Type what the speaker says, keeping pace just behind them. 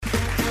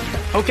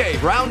Okay,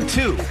 round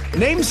two.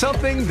 Name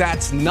something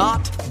that's not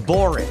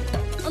boring.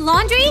 A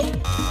laundry?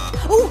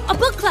 Ooh, a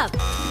book club.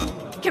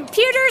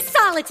 Computer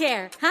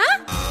solitaire,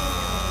 huh?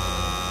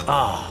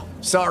 Ah,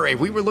 oh, sorry,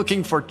 we were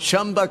looking for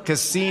Chumba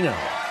Casino.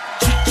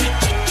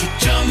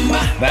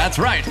 That's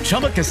right,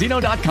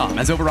 ChumbaCasino.com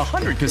has over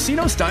 100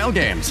 casino-style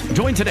games.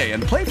 Join today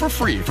and play for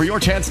free for your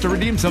chance to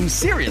redeem some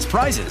serious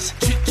prizes.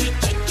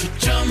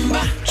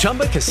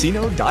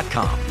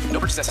 ChumbaCasino.com. No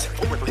purchase necessary.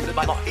 Void where prohibited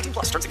by law. 18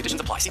 plus. Terms and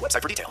conditions apply. See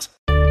website for details.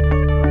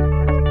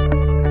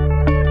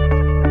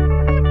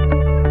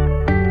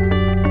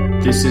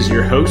 This is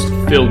your host,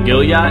 Phil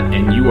Gilliott,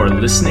 and you are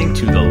listening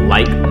to the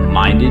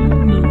Like-Minded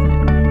Movement.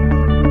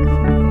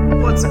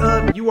 What's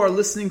up? You are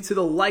listening to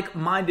the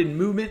Like-Minded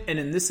Movement, and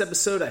in this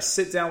episode, I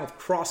sit down with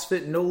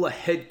CrossFit NOLA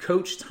head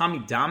coach Tommy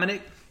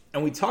Dominic,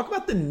 and we talk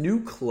about the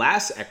new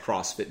class at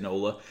CrossFit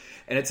NOLA,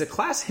 and it's a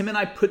class him and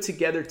I put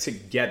together,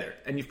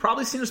 and you've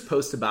probably seen us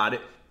post about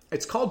it.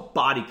 It's called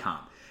Body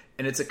Comp,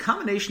 and it's a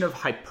combination of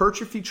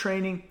hypertrophy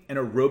training and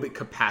aerobic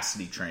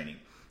capacity training.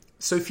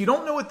 So if you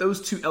don't know what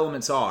those two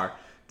elements are,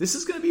 this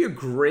is going to be a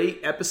great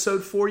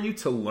episode for you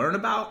to learn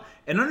about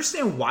and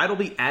understand why it'll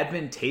be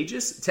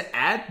advantageous to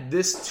add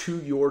this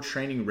to your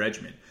training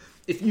regimen.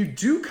 If you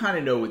do kind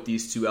of know what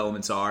these two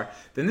elements are,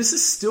 then this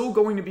is still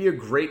going to be a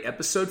great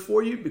episode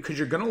for you because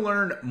you're going to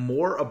learn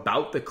more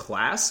about the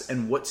class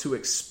and what to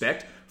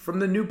expect from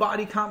the new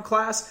Body Comp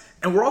class.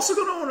 And we're also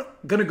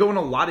going to go in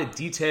a lot of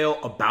detail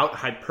about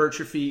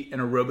hypertrophy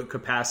and aerobic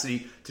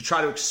capacity to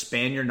try to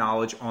expand your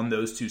knowledge on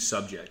those two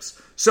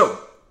subjects. So,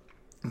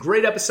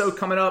 great episode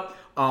coming up.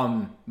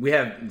 We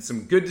have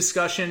some good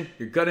discussion.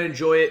 You're going to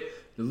enjoy it.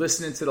 You're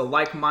listening to the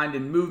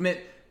Like-Minded Movement,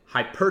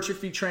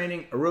 hypertrophy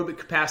training, aerobic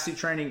capacity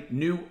training,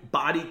 new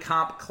Body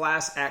Comp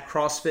class at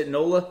CrossFit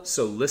NOLA.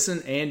 So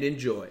listen and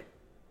enjoy.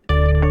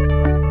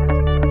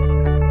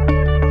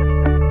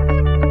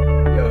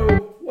 Yo,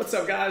 what's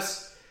up,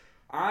 guys?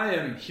 I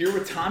am here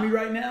with Tommy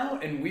right now,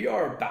 and we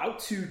are about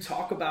to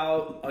talk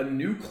about a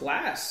new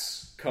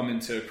class coming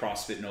to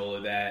CrossFit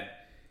NOLA that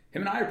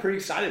him and I are pretty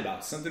excited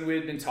about. Something we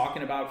had been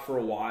talking about for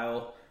a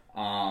while.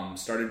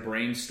 Started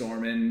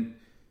brainstorming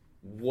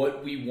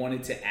what we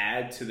wanted to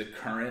add to the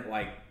current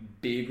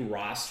big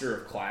roster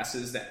of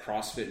classes that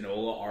CrossFit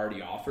NOLA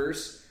already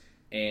offers,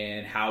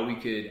 and how we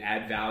could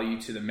add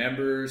value to the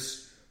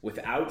members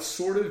without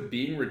sort of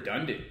being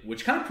redundant,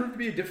 which kind of proved to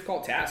be a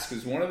difficult task.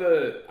 Because one of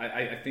the,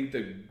 I think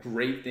the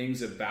great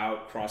things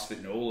about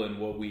CrossFit NOLA and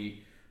what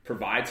we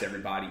provide to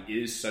everybody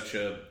is such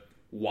a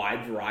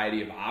wide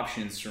variety of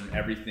options, from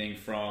everything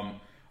from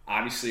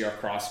obviously our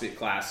CrossFit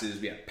classes.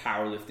 We have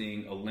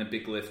powerlifting,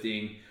 Olympic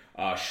lifting,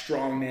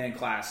 strongman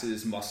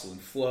classes, muscle and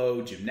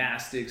flow,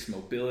 gymnastics,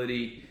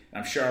 mobility.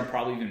 And I'm sure I'm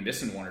probably even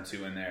missing one or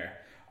two in there.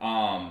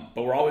 But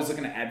we're always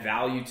looking to add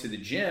value to the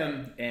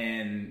gym,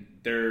 and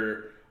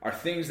there are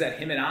things that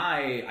him and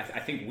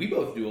I think we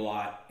both do a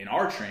lot in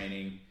our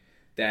training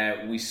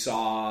that we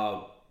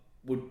saw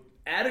would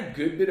add a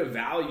good bit of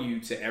value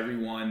to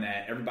everyone,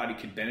 that everybody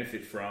could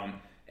benefit from,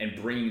 and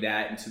bringing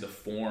that into the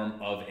form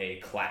of a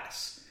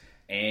class.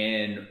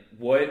 And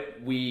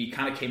what we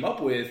kind of came up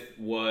with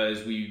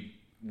was we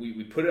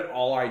put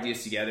all our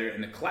ideas together,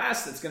 and the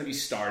class that's going to be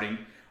starting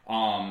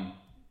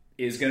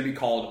is going to be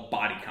called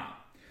Body Comp.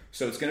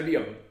 So it's going to be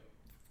a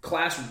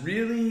class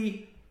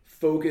really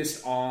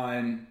focused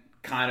on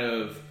kind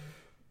of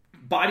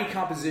body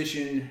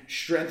composition,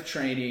 strength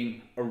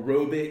training,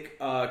 aerobic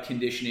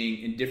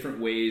conditioning in different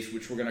ways,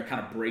 which we're going to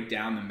kind of break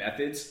down the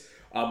methods.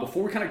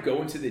 Before we kind of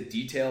go into the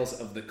details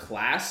of the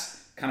class,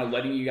 kind of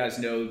letting you guys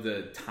know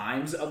the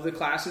times of the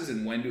classes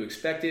and when to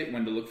expect it,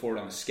 when to look for it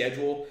on the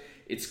schedule.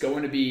 It's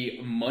going to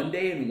be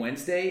Monday and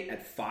Wednesday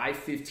at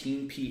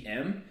 5:15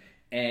 p.m.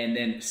 and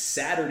then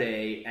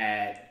Saturday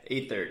at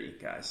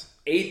 8:30, guys.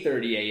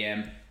 8:30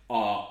 a.m.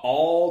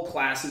 All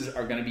classes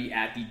are going to be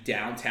at the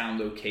downtown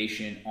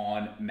location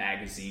on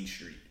Magazine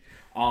Street.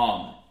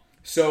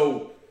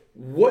 So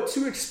what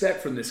to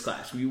expect from this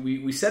class?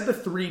 We said the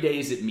 3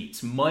 days it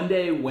meets: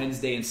 Monday,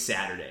 Wednesday, and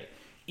Saturday.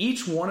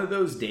 Each one of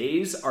those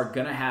days are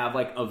going to have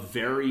a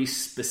very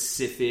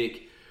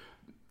specific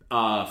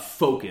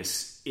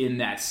focus in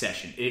that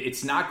session.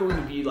 It's not going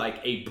to be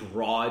a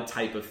broad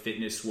type of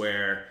fitness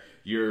where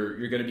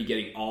you're going to be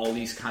getting all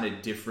these kind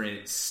of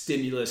different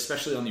stimulus,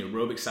 especially on the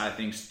aerobic side of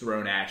things,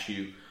 thrown at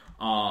you.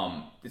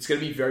 It's going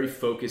to be very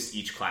focused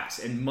each class.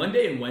 And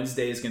Monday and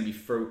Wednesday is going to be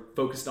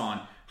focused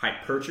on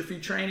hypertrophy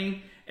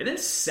training. And then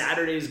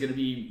Saturday is going to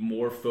be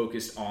more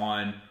focused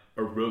on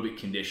aerobic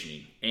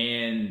conditioning.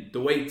 And the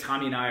way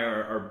Tommy and I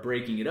are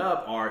breaking it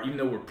up are, even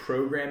though we're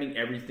programming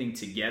everything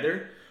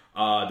together,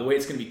 the way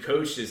it's going to be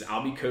coached is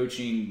I'll be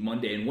coaching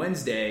Monday and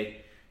Wednesday,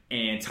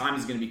 and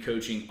Tommy's going to be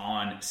coaching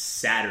on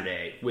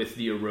Saturday with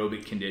the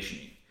aerobic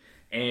conditioning.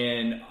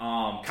 And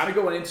kind of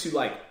going into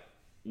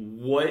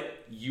what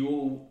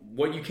you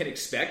can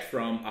expect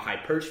from a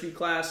hypertrophy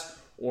class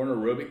or an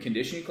aerobic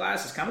conditioning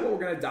class is kind of what we're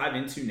going to dive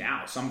into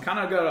now. So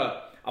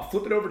I'll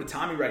flip it over to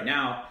Tommy right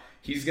now.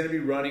 He's going to be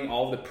running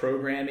all the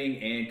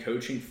programming and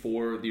coaching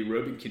for the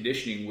aerobic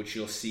conditioning, which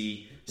you'll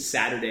see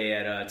Saturday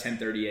at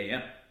 10:30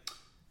 a.m.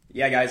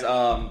 Yeah, guys,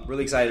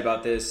 really excited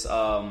about this.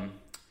 I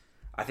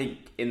think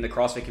in the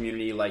CrossFit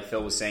community, like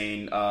Phil was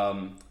saying,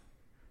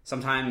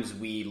 sometimes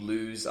we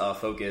lose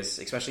focus,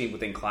 especially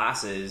within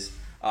classes.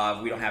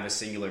 We don't have a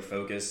singular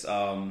focus.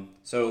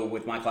 So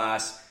with my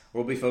class,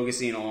 we'll be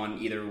focusing on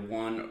either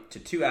 1 to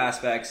 2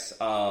 aspects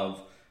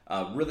of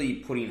really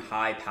putting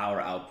high power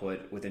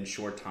output within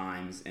short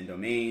times and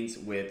domains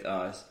with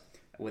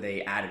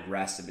a added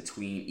rest in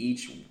between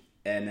each,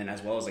 and then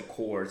as well as a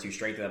core to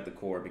strengthen up the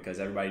core, because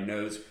everybody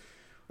knows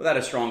without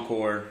a strong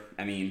core,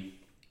 I mean,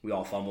 we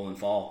all fumble and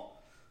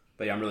fall.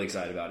 But yeah, I'm really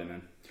excited about it,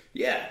 man.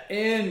 Yeah,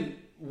 and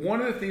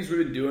one of the things we've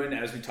been doing,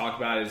 as we talked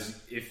about, is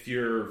if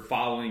you're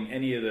following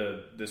any of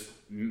this,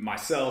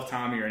 myself,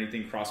 Tommy, or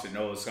anything CrossFit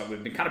NOLA stuff,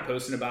 we've been kind of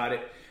posting about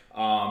it,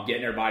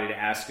 getting everybody to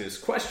ask us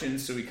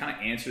questions, so we kind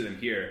of answer them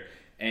here.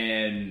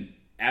 And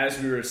as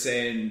we were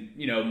saying,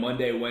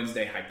 Monday,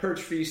 Wednesday,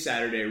 hypertrophy,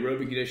 Saturday,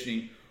 aerobic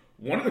conditioning,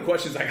 one of the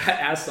questions I got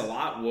asked a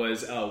lot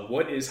was,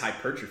 what is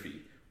hypertrophy?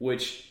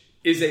 Which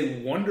is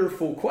a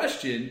wonderful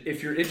question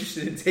if you're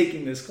interested in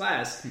taking this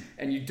class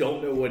and you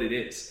don't know what it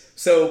is.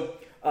 So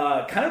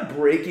kind of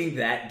breaking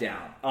that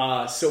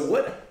down. So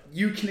what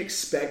you can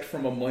expect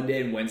from a Monday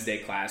and Wednesday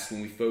class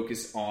when we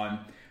focus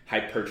on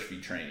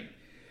hypertrophy training.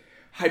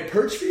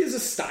 Hypertrophy is a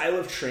style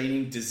of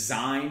training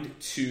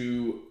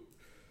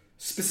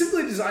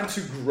specifically designed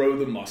to grow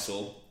the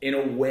muscle in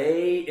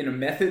a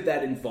method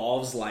that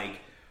involves like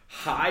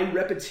high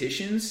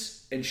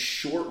repetitions and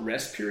short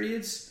rest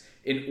periods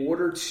in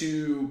order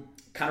to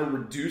kind of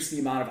reduce the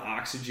amount of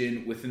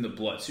oxygen within the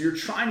blood. So you're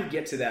trying to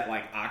get to that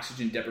like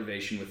oxygen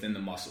deprivation within the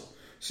muscle.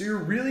 So you're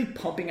really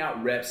pumping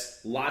out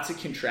reps, lots of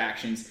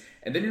contractions,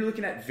 and then you're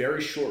looking at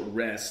very short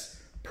rests,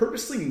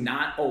 purposely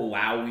not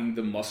allowing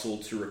the muscle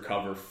to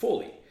recover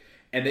fully.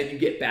 And then you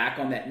get back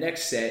on that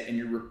next set and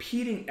you're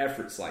repeating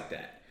efforts like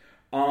that.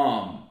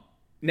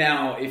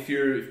 Now, if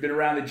you've been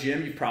around the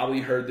gym, you've probably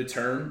heard the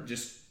term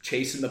just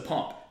chasing the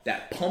pump.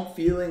 That pump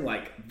feeling,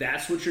 like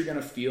that's what you're going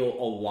to feel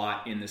a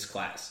lot in this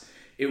class.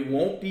 It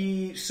won't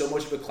be so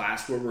much of a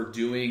class where we're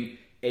doing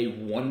a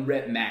 1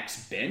 rep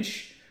max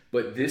bench,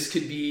 but this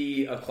could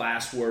be a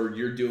class where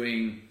you're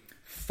doing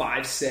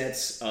 5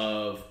 sets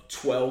of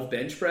 12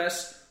 bench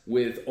press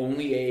with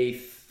only a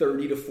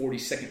 30 to 40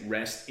 second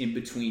rest in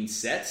between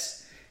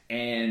sets.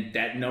 And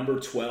that number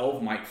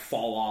 12 might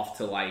fall off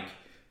to like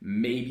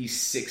maybe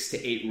 6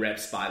 to 8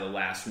 reps by the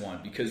last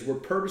one, because we're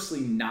purposely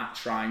not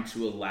trying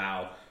to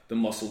allow the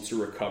muscle to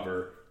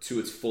recover to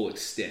its full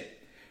extent.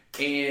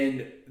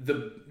 And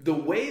the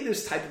way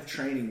this type of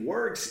training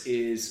works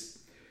is,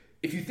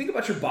 if you think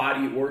about your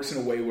body, it works in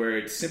a way where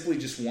it simply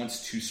just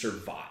wants to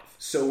survive.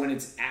 So when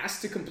it's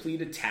asked to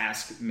complete a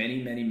task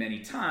many, many,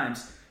 many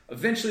times,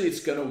 eventually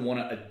it's going to want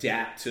to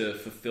adapt to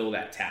fulfill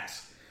that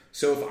task.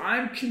 So if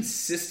I'm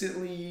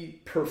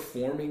consistently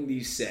performing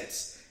these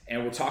sets,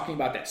 and we're talking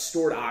about that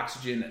stored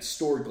oxygen, that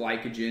stored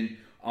glycogen,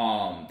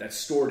 that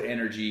stored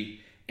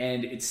energy,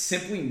 and it's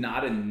simply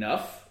not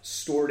enough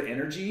stored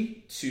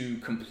energy to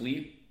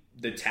complete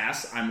the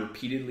tasks I'm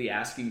repeatedly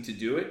asking to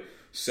do it.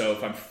 So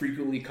if I'm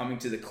frequently coming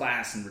to the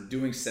class and we're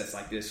doing sets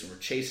like this and we're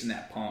chasing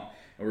that pump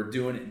and we're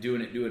doing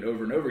it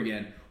over and over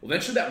again, well,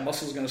 eventually that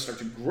muscle is going to start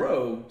to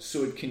grow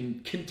so it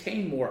can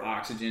contain more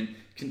oxygen,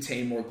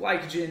 contain more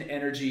glycogen,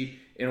 energy,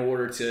 in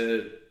order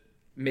to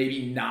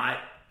maybe not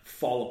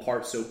fall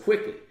apart so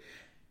quickly.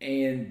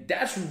 And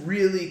that's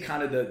really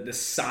kind of the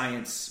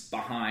science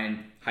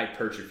behind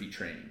hypertrophy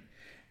training.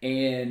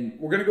 And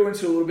we're going to go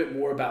into a little bit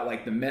more about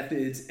like the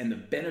methods and the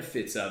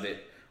benefits of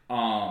it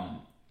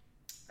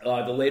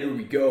the later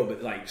we go.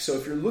 But like, so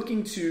if you're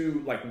looking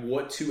to like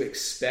what to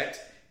expect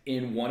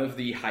in one of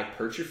the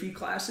hypertrophy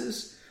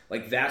classes,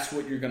 like that's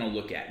what you're going to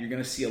look at. You're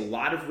going to see a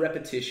lot of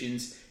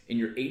repetitions in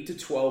your 8 to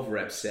 12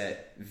 rep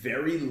set,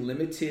 very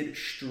limited,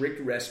 strict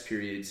rest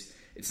periods.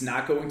 It's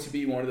not going to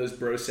be one of those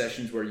bro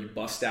sessions where you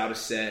bust out a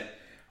set,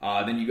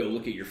 then you go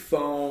look at your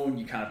phone,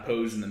 you kind of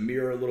pose in the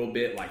mirror a little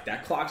bit. Like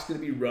that clock's going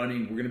to be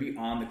running. We're going to be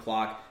on the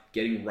clock,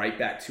 getting right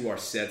back to our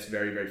sets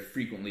very, very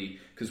frequently.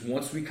 Because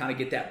once we kind of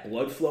get that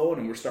blood flowing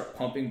and we start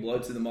pumping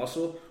blood to the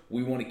muscle,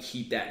 we want to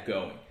keep that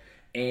going.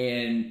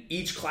 And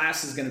each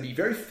class is going to be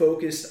very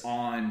focused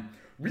on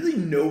really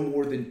no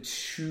more than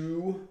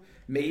 2,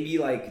 maybe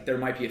like there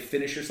might be a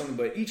finish or something,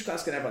 but each class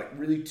is going to have like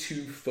really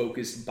 2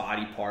 focused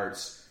body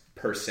parts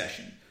per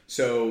session.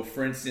 So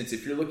for instance,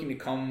 if you're looking to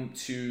come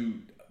to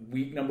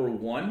week number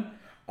 1,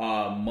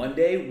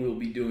 Monday we'll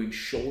be doing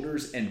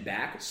shoulders and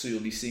back, so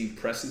you'll be seeing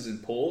presses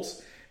and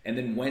pulls. And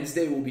then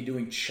Wednesday we'll be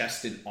doing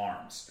chest and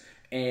arms.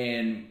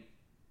 And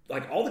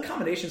like all the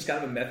combinations,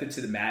 kind of a method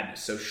to the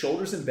madness. So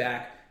shoulders and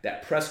back,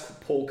 that press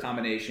pull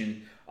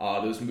combination,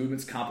 those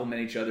movements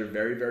complement each other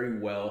very, very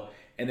well.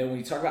 And then when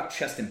you talk about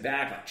chest and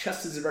back, like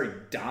chest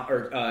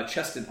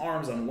and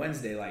arms on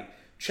Wednesday, like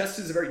chest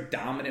is a very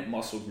dominant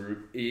muscle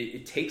group.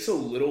 It takes a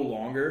little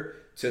longer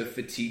to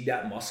fatigue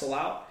that muscle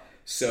out.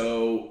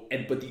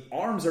 But the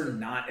arms are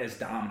not as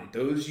dominant.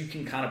 Those you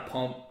can kind of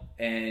pump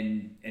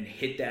and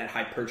hit that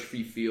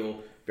hypertrophy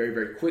feel very,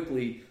 very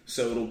quickly.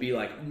 So it'll be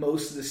like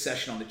most of the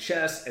session on the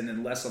chest and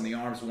then less on the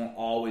arms. It won't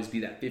always be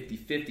that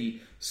 50-50.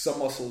 Some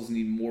muscles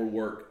need more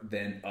work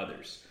than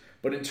others.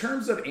 But in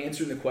terms of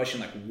answering the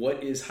question, like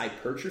what is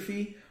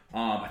hypertrophy?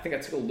 I think I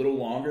took a little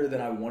longer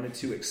than I wanted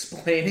to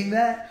explaining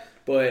that,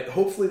 but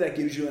hopefully that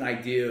gives you an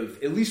idea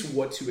of at least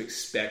what to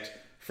expect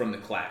from the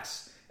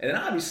class. And then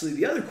obviously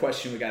the other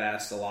question we got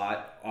asked a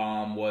lot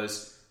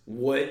was,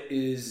 what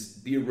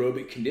is the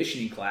aerobic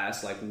conditioning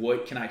class? Like,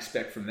 what can I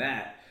expect from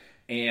that?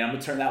 And I'm going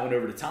to turn that one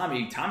over to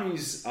Tommy.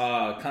 Tommy's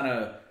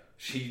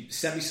she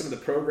sent me some of the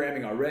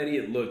programming already.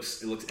 It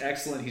looks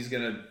excellent. He's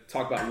going to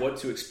talk about what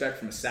to expect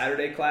from a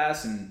Saturday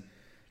class, and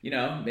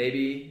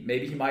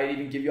maybe he might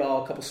even give you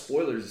all a couple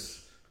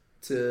spoilers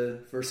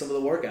for some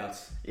of the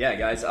workouts. Yeah,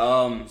 guys.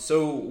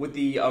 So with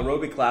the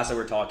aerobic class that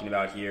we're talking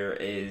about here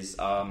is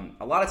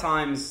a lot of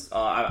times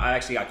I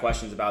actually got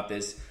questions about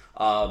this,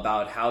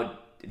 about how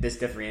this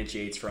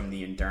differentiates from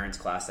the endurance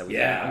class that we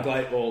have. Yeah, I'm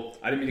glad. Well,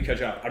 I didn't mean to cut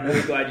you off. I'm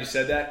really glad you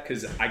said that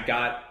because I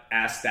got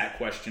asked that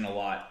question a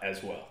lot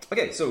as well.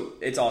 Okay, so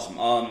it's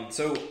awesome.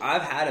 So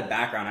I've had a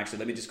background, actually.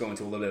 Let me just go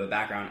into a little bit of a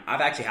background.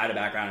 I've actually had a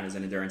background as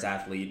an endurance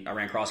athlete. I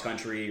ran cross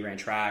country, ran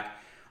track,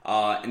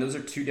 and those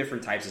are two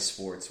different types of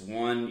sports.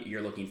 One,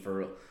 you're looking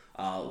for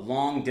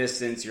long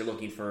distance. You're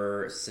looking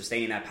for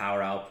sustaining that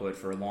power output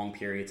for long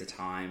periods of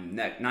time,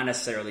 not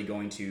necessarily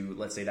going to,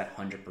 let's say, that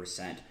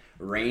 100%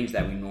 range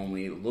that we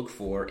normally look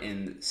for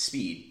in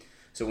speed.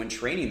 So when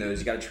training those,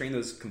 you got to train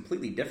those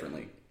completely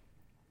differently.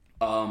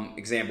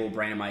 Example,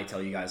 Brandon might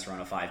tell you guys to run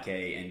a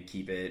 5K and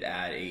keep it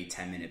at a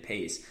 10-minute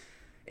pace.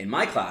 In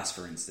my class,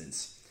 for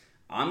instance,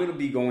 I'm going to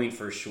be going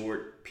for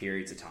short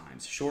periods of time,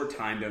 short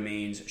time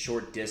domains,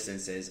 short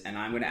distances, and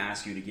I'm going to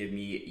ask you to give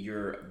me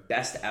your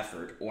best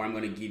effort, or I'm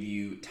going to give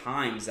you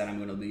times that I'm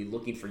going to be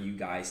looking for you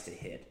guys to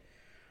hit.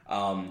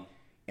 And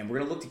we're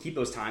going to look to keep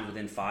those times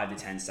within 5 to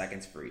 10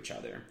 seconds for each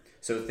other.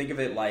 So think of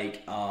it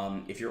like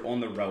if you're on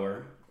the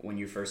rower when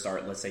you first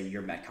start, let's say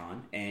you're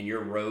Metcon, and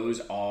your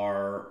rows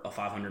are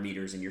 500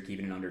 meters and you're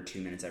keeping it under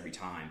 2 minutes every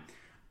time.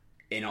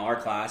 In our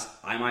class,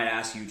 I might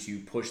ask you to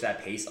push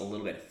that pace a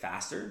little bit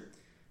faster,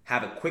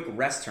 have a quick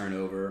rest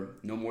turnover,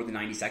 no more than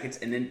 90 seconds,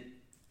 and then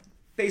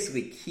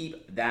basically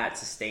keep that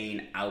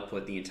sustained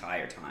output the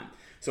entire time.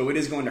 So it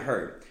is going to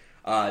hurt,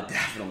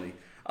 definitely.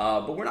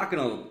 But we're not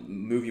going to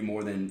move you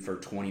more than for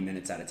 20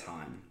 minutes at a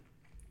time.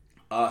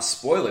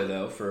 Spoiler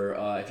though,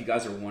 for if you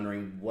guys are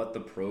wondering what the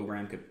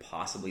program could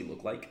possibly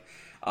look like.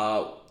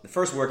 The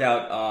first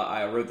workout,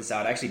 I wrote this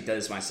out. I actually did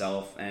this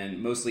myself,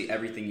 and mostly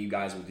everything you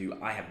guys will do,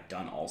 I have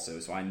done also,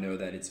 so I know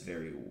that it's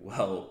very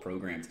well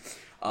programmed.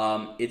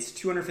 It's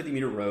 250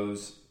 meter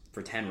rows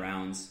for 10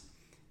 rounds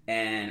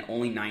and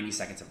only 90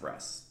 seconds of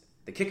rest.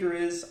 The kicker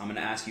is, I'm going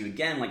to ask you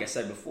again, like I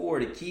said before,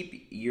 to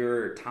keep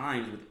your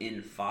times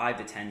within 5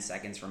 to 10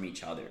 seconds from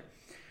each other.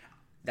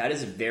 That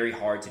is very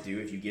hard to do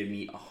if you give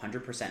me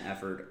 100%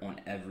 effort on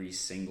every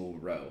single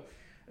row.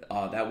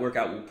 That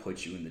workout will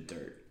put you in the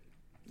dirt.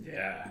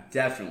 Yeah.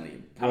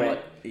 Definitely.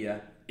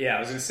 Yeah, I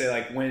was going to say,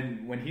 like,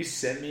 when he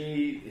sent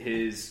me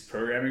his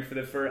programming for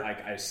the first,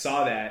 like, I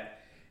saw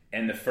that,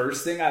 and the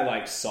first thing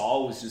I,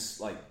 saw was just,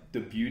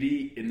 the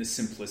beauty in the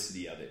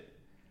simplicity of it.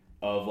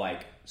 Of,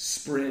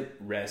 sprint,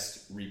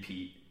 rest,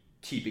 repeat,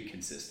 keep it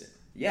consistent.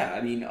 Yeah, I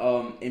mean,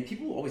 and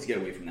people always get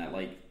away from that.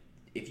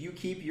 If you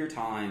keep your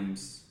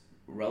times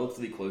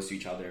relatively close to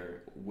each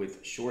other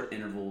with short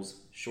intervals,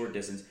 short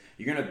distance,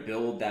 you're going to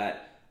build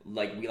that,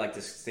 like we like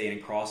to say in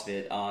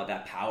CrossFit,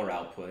 that power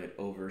output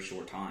over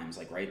short times.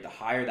 Right? The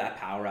higher that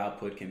power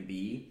output can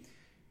be,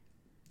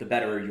 the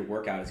better your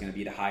workout is going to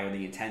be, the higher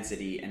the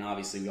intensity, and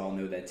obviously we all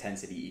know that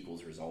intensity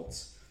equals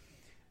results.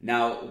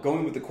 Now,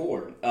 going with the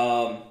core,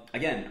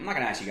 again, I'm not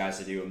going to ask you guys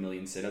to do 1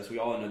 million sit-ups. We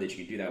all know that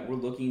you can do that. We're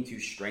looking to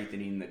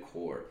strengthening the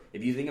core.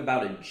 If you think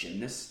about a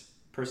gymnast,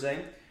 per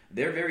se,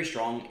 they're very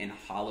strong in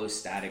hollow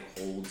static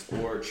holds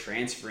or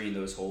transferring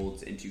those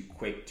holds into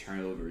quick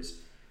turnovers.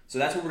 So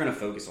that's what we're going to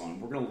focus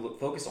on. We're going to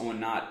focus on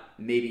not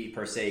maybe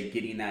per se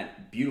getting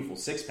that beautiful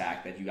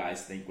six-pack that you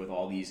guys think with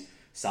all these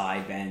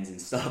side bends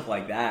and stuff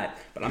like that.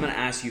 But I'm going to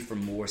ask you for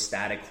more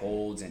static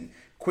holds and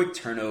quick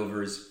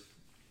turnovers.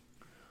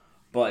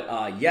 But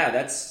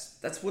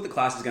that's what the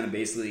class is going to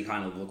basically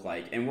kind of look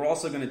like. And we're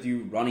also going to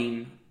do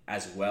running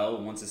as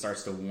well once it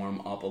starts to warm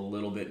up a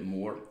little bit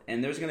more.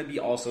 And there's going to be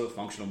also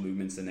functional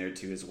movements in there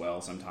too as well,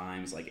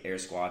 sometimes like air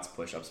squats,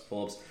 push-ups,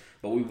 pull-ups,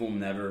 but we will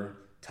never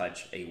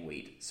touch a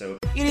weight. So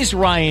it is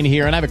Ryan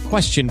here, and I have a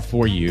question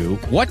for you.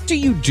 What do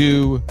you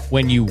do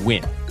when you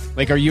win?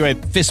 Are you a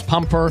fist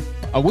pumper,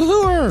 a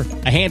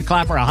woohooer, a hand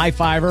clapper, a high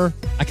fiver?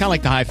 I kind of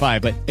like the high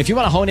five, but if you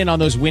want to hone in on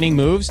those winning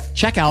moves,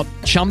 check out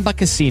Chumba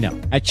Casino.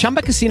 At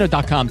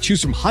ChumbaCasino.com,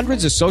 choose from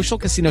hundreds of social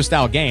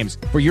casino-style games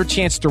for your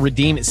chance to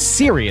redeem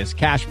serious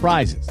cash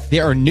prizes.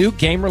 There are new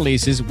game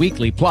releases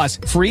weekly, plus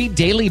free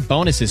daily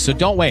bonuses, so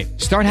don't wait.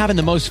 Start having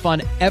the most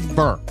fun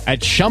ever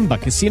at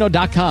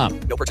ChumbaCasino.com.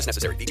 No purchase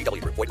necessary.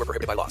 VGW. Void where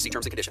prohibited by law. See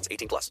terms and conditions.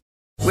 18+.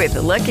 With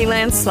the Lucky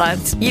Land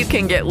Slots, you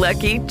can get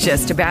lucky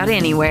just about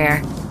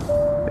anywhere.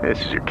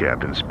 This is your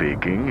captain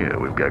speaking.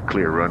 We've got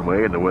clear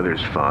runway and the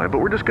weather's fine, but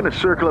we're just going to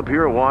circle up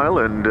here a while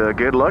and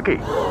get lucky.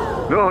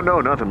 No,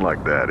 nothing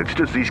like that. It's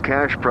just these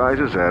cash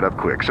prizes add up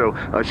quick. So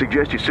I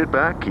suggest you sit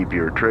back, keep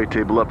your tray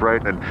table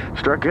upright, and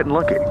start getting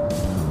lucky.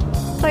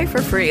 Play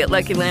for free at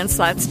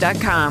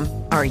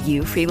LuckyLandSlots.com. Are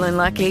you feeling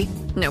lucky?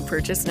 No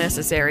purchase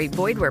necessary.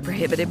 Void where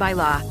prohibited by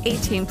law.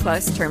 18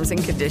 plus terms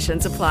and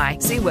conditions apply.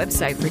 See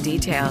website for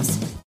details.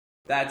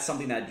 That's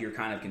something that you're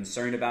kind of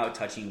concerned about,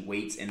 touching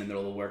weights in the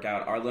middle of the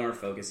workout. Our learner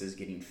focus is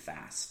getting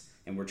fast,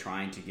 and we're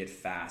trying to get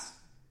fast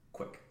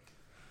quick.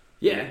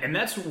 Yeah, and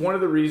that's one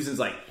of the reasons,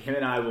 like, him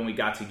and I, when we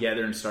got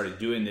together and started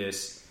doing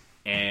this,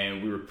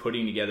 and we were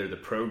putting together the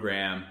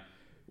program,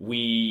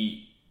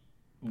 we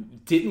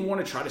didn't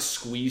want to try to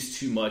squeeze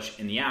too much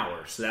in the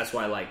hour. So that's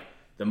why, like,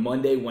 the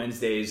Monday,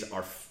 Wednesdays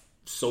are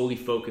solely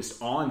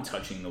focused on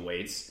touching the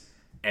weights,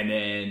 and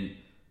then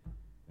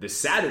the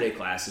Saturday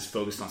class is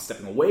focused on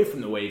stepping away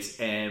from the weights.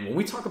 And when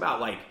we talk about,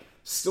 like,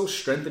 still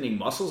strengthening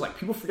muscles, like,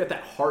 people forget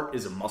that heart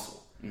is a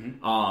muscle.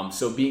 Mm-hmm.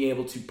 So being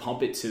able to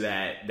pump it to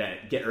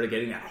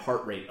getting that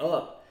heart rate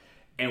up.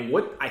 And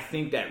what I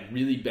think that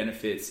really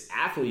benefits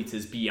athletes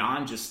is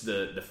beyond just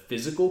the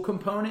physical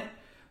component.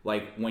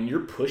 Like, when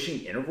you're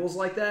pushing intervals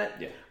like that,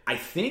 I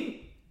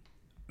think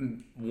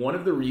one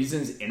of the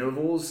reasons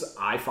intervals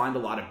I find a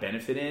lot of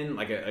benefit in,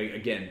 like,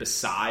 again,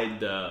 beside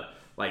the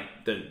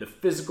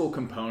physical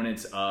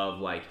components of,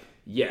 like,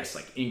 yes,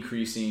 like,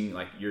 increasing,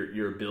 like,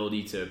 your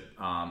ability to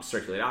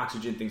circulate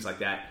oxygen, things like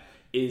that,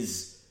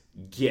 is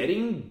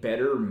getting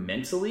better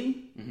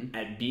mentally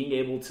at being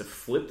able to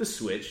flip the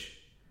switch,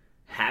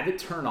 have it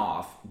turn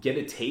off, get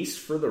a taste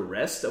for the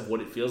rest of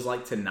what it feels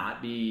like to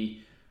not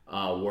be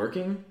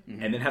working,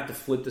 and then have to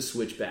flip the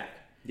switch back.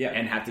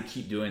 And have to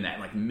keep doing that.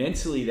 Like,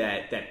 mentally,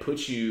 that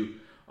puts you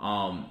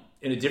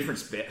in a different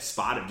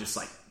spot of just,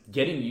 like,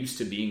 getting used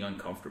to being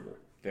uncomfortable.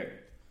 Very.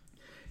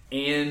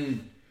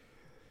 And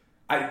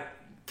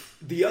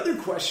the other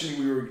question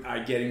we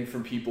were getting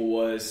from people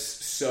was,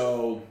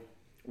 so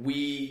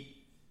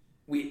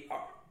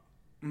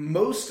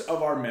most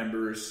of our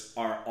members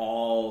are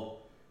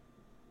all,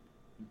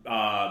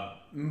 I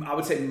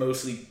would say,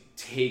 mostly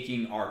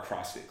taking our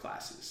CrossFit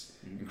classes.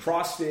 And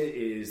CrossFit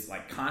is,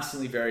 like,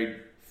 constantly very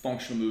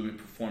functional movement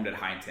performed at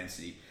high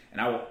intensity. And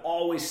I will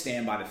always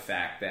stand by the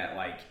fact that,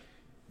 like,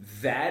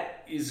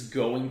 that is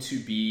going to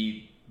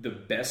be the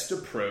best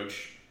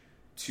approach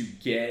to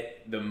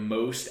get the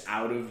most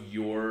out of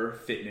your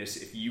fitness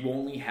if you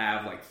only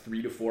have, like,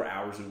 3 to 4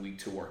 hours a week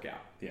to work out.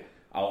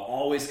 I'll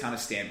always kind of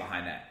stand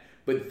behind that.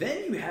 But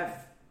then you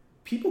have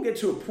people get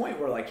to a point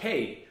where, like,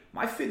 hey,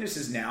 my fitness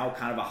is now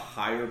kind of a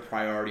higher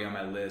priority on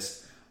my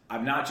list.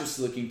 I'm not just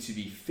looking to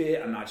be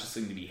fit. I'm not just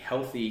looking to be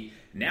healthy.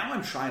 Now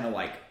I'm trying to,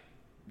 like,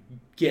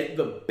 get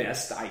the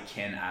best I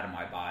can out of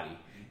my body.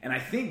 And I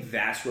think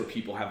that's where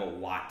people have a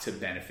lot to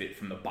benefit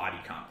from the body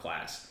comp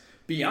class.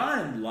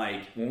 Beyond,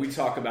 like, when we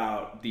talk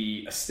about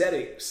the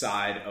aesthetic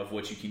side of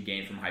what you can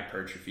gain from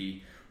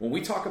hypertrophy, when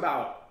we talk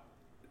about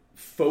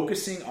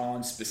focusing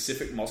on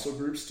specific muscle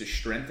groups to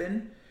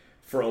strengthen,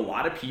 for a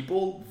lot of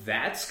people,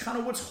 that's kind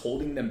of what's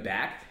holding them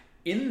back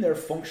in their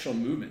functional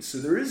movements. So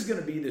there is going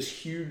to be this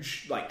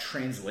huge, like,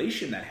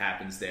 translation that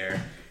happens there.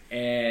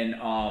 And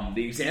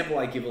the example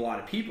I give a lot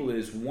of people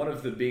is one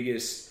of the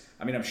biggest,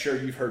 I mean, I'm sure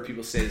you've heard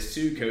people say this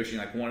too, coaching,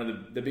 like, one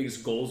of the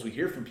biggest goals we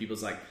hear from people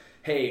is, like,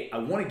 hey, I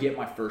want to get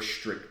my first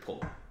strict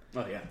pull-up.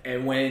 Oh, yeah.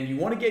 And when you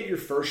want to get your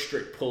first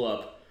strict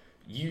pull-up,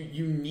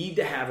 you need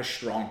to have a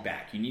strong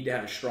back. You need to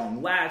have a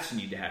strong lats. You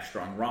need to have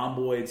strong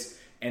rhomboids.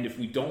 And if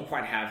we don't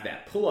quite have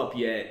that pull-up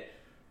yet,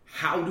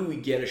 how do we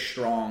get a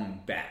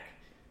strong back?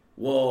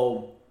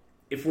 Well,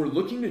 if we're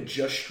looking to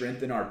just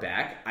strengthen our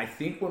back, I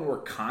think when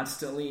we're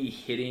constantly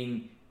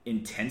hitting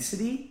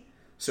intensity,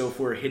 so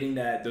if we're hitting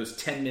those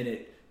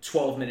 10-minute,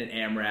 12-minute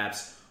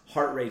AMRAPs,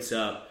 heart rate's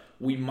up,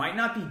 we might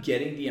not be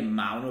getting the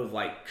amount of,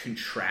 like,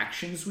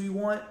 contractions we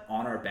want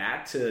on our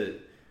back to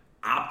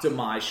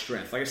optimize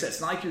strength. Like I said,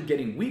 it's not like you're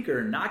getting weaker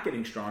and not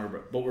getting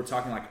stronger, but we're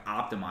talking, like,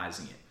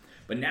 optimizing it.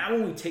 But now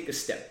when we take a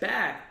step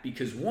back,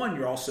 because one,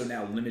 you're also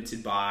now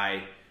limited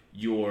by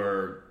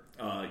your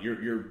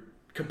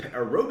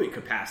aerobic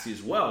capacity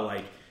as well.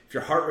 Like, if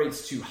your heart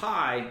rate's too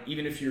high,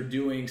 even if you're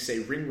doing, say,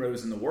 ring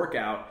rows in the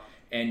workout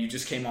and you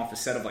just came off a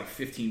set of, like,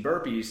 15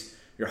 burpees,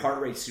 your heart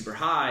rate's super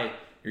high,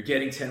 you're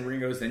getting 10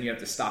 ring rows, then you have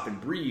to stop and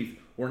breathe.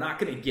 We're not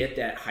going to get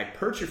that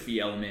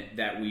hypertrophy element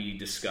that we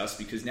discussed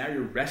because now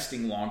you're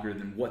resting longer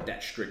than what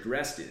that strict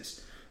rest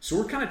is. So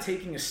we're kind of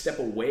taking a step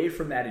away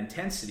from that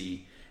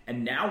intensity,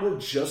 and now we'll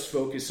just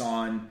focus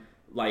on,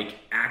 like,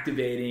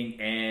 activating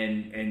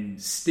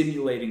and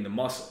stimulating the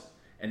muscle.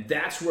 And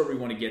that's where we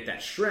want to get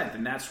that strength,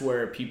 and that's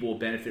where people will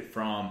benefit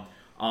from,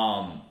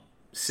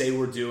 say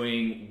we're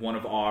doing one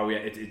of our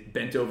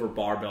bent over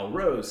barbell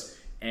rows,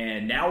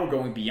 and now we're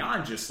going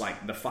beyond just,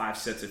 like, the 5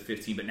 sets of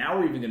 15, but now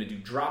we're even going to do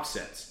drop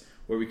sets,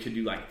 where we could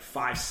do, like,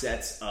 5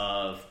 sets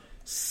of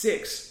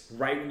 6.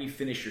 Right when you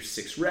finish your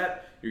 6th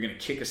rep, you're going to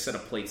kick a set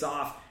of plates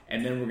off,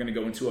 and then we're going to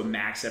go into a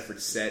max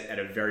effort set at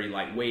a very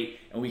light weight,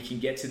 and we can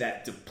get to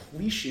that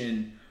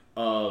depletion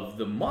of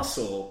the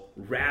muscle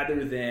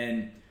rather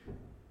than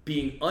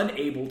being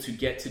unable to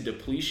get to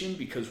depletion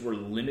because we're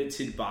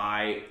limited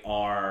by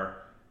our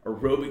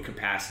aerobic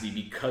capacity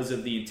because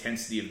of the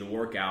intensity of the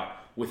workout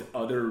with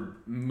other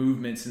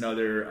movements and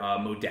other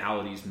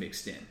modalities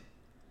mixed in.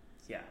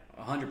 Yeah,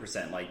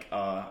 100%. Like,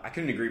 I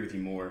couldn't agree with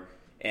you more.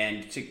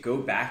 And to go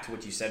back to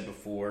what you said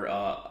before,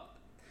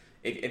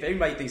 if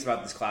anybody thinks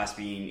about this class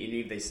being, even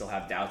if they still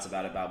have doubts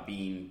about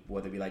being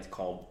what we like to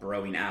call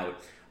broing out,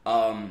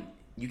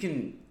 you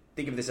can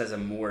think of this as a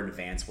more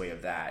advanced way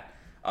of that.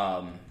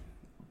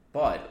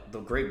 But the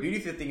great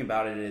beautiful thing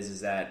about it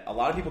is that a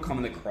lot of people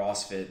come into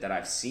CrossFit that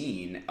I've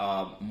seen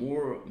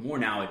more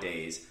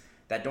nowadays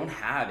that don't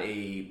have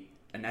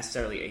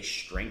necessarily a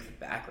strength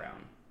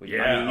background. Which,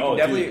 Yeah, I mean, you can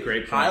definitely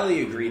great point.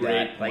 highly agree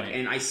Great that. point.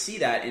 And I see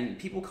that, and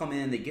people come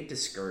in, they get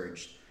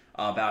discouraged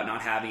about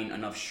not having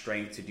enough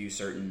strength to do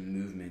certain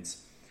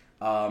movements.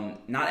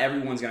 Not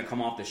everyone's going to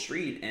come off the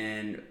street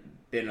and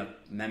been a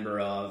member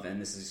of, and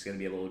this is going to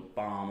be a little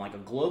bomb, like a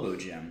Globo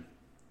gym.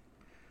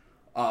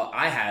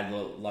 I had the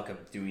luck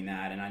of doing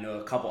that, and I know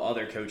a couple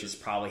other coaches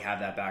probably have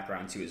that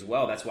background too as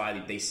well. That's why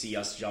they see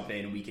us jump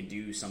in and we can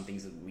do some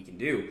things that we can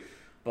do.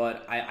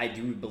 But I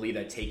do believe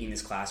that taking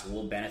this class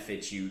will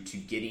benefit you to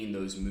getting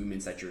those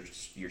movements that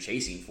you're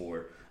chasing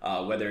for,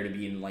 whether it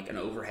be in like an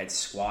overhead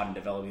squat and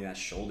developing that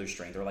shoulder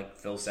strength, or like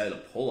Phil said, a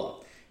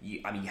pull-up.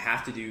 You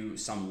have to do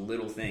some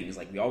little things.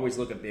 Like, we always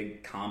look at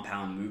big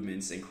compound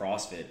movements in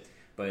CrossFit,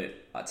 but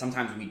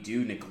sometimes we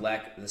do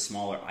neglect the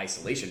smaller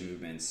isolation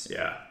movements,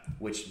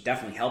 which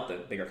definitely help the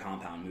bigger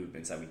compound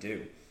movements that we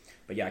do.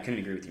 But yeah, I couldn't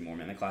agree with you more,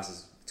 man. That class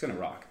it's going to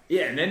rock.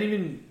 Yeah, and then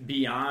even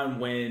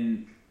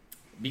beyond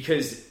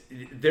because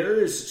there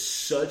is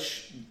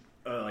such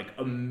like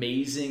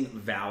amazing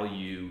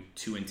value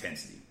to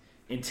intensity.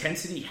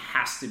 Intensity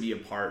has to be a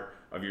part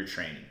of your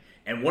training.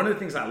 And one of the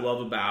things I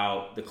love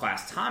about the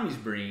class Tommy's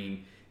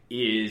bringing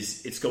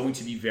is it's going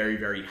to be very,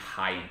 very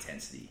high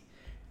intensity.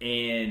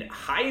 And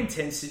high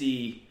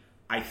intensity,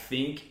 I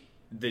think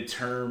the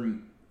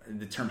term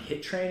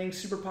HIIT training is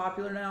super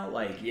popular now.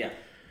 Like, Yeah.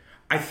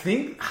 I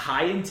think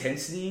high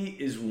intensity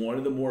is one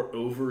of the more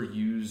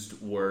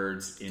overused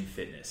words in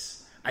fitness.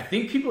 I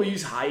think people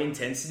use high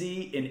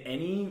intensity in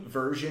any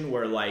version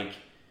where, like,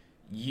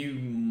 you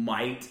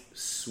might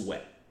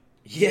sweat.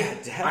 Yeah,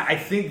 definitely. I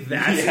think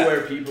that's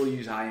where people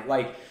use high,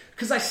 like,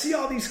 because I see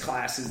all these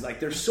classes, like,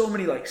 there's so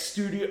many, like,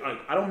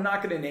 I'm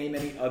not going to name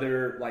any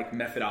other, like,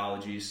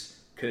 methodologies,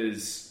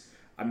 because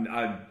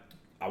I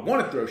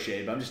want to throw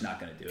shade, but I'm just not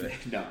going to do it.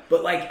 No.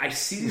 But, like, I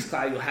see these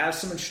classes, you'll have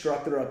some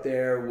instructor up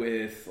there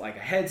with, like, a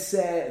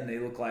headset, and they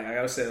look like, I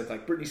always say, they look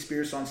like Britney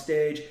Spears on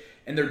stage,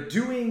 and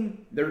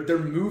they're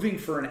moving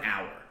for an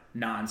hour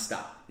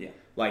nonstop. Yeah.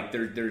 Like,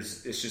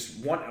 it's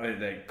just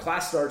the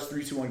class starts,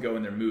 3, 2, 1, go,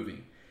 and they're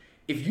moving.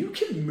 If you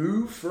can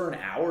move for an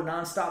hour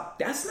nonstop,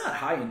 that's not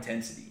high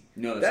intensity.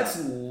 No, that's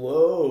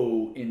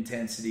low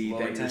intensity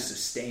you're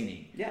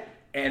sustaining. Yeah.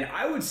 And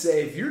I would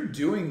say if you're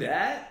doing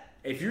that,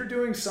 if you're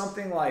doing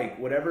something like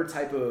whatever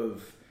type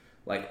of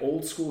like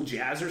old school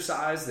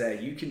jazzercise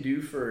that you can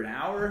do for an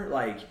hour,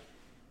 like,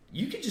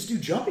 you could just do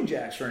jumping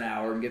jacks for an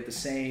hour and get the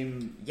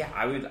same. Yeah,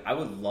 I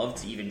would love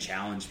to even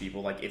challenge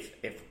people. Like,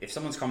 if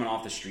someone's coming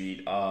off the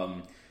street,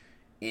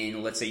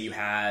 and let's say you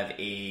have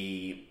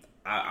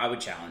I would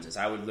challenge this.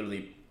 I would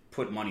literally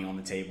put money on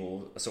the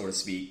table, so to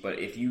speak. But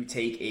if you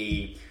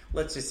take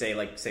let's just say,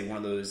 like, one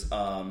of those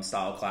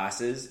style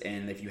classes,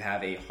 and if you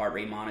have a heart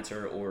rate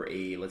monitor or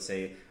let's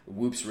say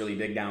Whoop's really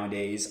big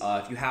nowadays,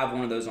 if you have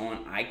one of those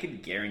on, I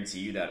could guarantee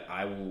you that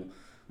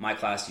my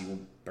class, you will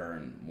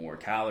burn more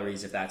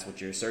calories if that's what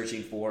you're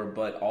searching for,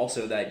 but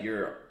also that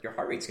your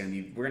heart rate's going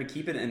to be, we're going to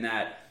keep it in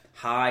that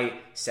high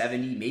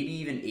 70, maybe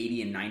even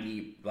 80 and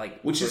 90,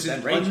 like, which is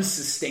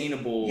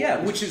unsustainable.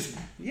 Yeah, which is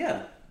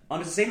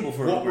unsustainable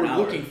for what we're an hour.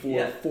 looking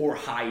for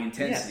high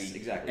intensity. Yes,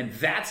 exactly. And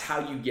that's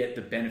how you get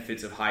the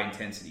benefits of high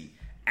intensity.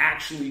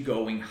 Actually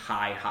going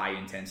high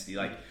intensity.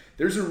 Like,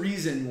 there's a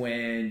reason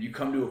when you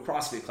come to a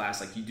CrossFit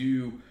class, like, you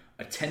do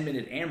a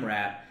 10-minute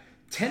AMRAP,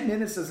 10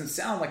 minutes doesn't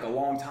sound like a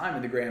long time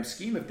in the grand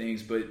scheme of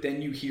things, but then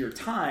you hear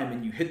time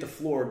and you hit the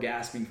floor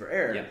gasping for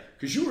air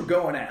because you were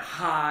going at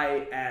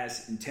high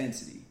ass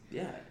intensity.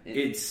 Yeah.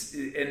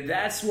 And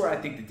that's where I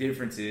think the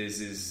difference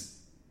is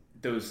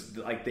those,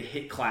 like, the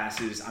HIIT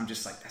classes, I'm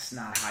just like, that's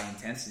not high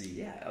intensity.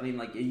 Yeah, I mean,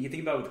 like, you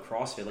think about it with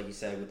CrossFit, like you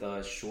said, with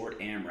a short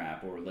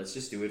AMRAP, or let's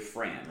just do it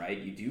Fran, right?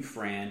 You do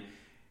Fran,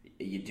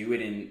 you do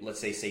it in, let's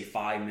say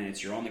 5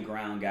 minutes, you're on the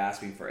ground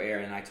gasping for air,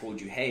 and I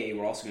told you, hey,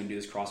 we're also going to do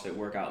this CrossFit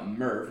workout,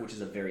 Murph, which is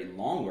a very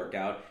long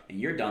workout, and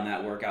you're done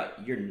that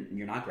workout, you're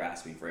not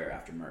gasping for air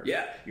after Murph.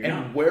 Yeah, you're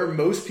and not. Where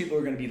most people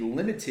are going to be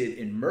limited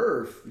in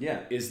Murph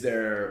is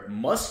their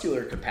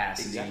muscular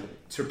capacity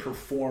to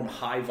perform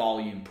high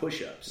volume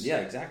push-ups. Yeah,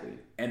 exactly.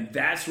 And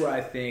that's where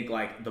I think,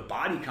 like, the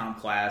body comp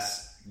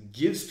class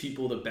gives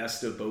people the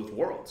best of both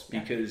worlds,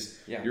 because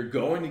you're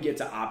going to get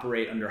to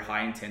operate under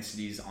high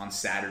intensities on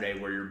Saturday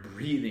where you're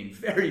breathing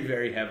very,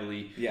 very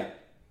heavily. Yeah.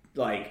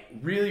 Like,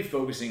 really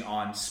focusing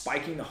on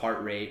spiking the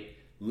heart rate,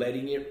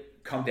 letting it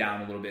come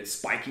down a little bit,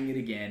 spiking it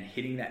again,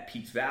 hitting that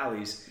peaks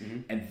valleys.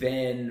 And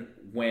then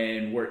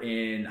when we're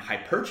in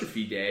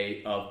hypertrophy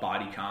day of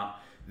body comp,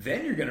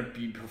 then you're going to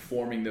be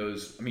performing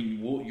those. I mean,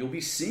 you'll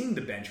be seeing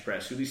the bench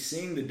press, you'll be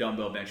seeing the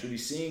dumbbell bench, you'll be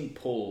seeing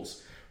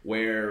pulls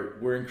where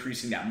we're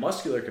increasing that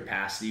muscular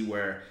capacity,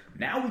 where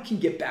now we can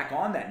get back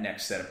on that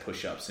next set of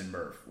push-ups in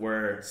Murph,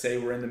 where say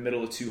we're in the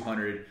middle of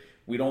 200,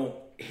 we don't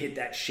hit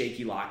that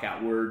shaky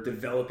lockout. We're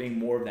developing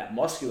more of that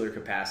muscular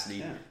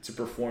capacity to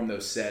perform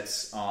those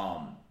sets,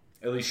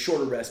 at least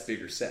shorter rest,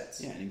 bigger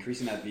sets. Yeah, and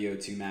increasing that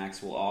VO2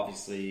 max will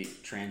obviously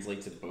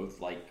translate to both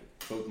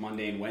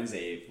Monday and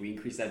Wednesday. If we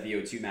increase that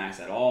VO2 max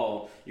at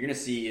all, you're going to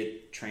see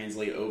it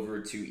translate over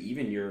to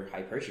even your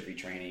hypertrophy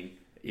training.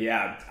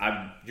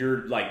 Yeah,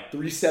 you're like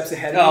 3 steps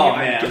ahead of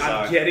me. Man,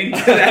 I'm getting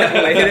to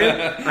that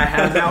later. I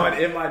have that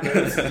one in my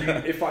notes.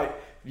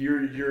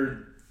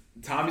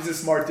 Tommy's a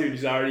smart dude.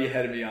 He's already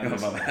ahead of me on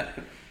this one.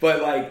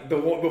 But like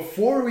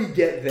before we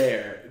get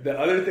there, the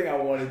other thing I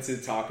wanted to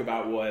talk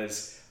about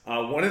was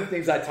one of the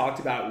things I talked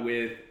about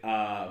with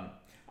I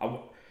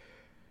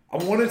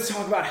wanted to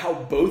talk about how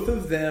both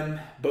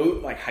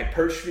like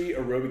hypertrophy,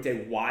 aerobic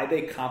day, why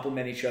they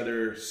complement each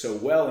other so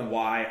well, and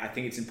why I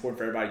think it's important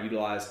for everybody to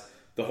utilize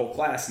the whole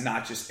class,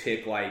 not just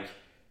pick like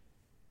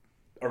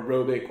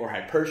aerobic or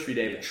hypertrophy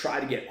day, but try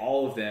to get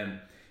all of them.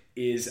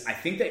 Is I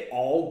think they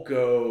all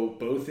go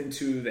both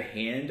into the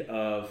hand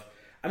of,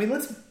 I mean,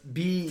 let's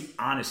be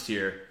honest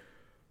here.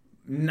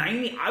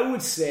 I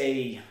would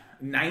say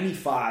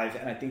 95,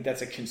 and I think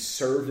that's a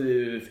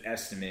conservative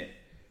estimate,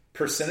 %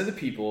 of the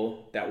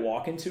people that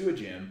walk into a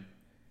gym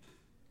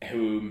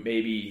who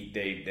maybe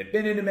they've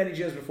been into many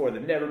gyms before,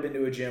 they've never been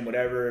to a gym,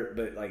 whatever,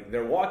 but like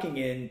they're walking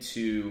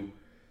into,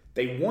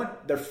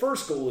 their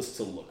first goal is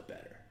to look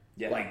better.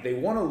 Yeah. Like they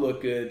want to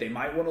look good. They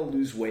might want to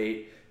lose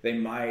weight.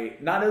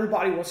 Not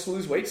everybody wants to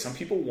lose weight. Some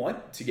people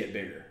want to get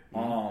bigger.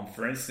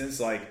 For instance,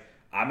 like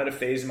I'm at a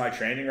phase in my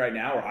training right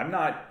now where I'm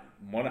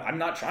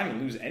not trying to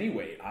lose any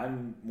weight. I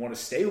want to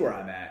stay where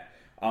I'm at.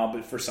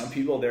 But for some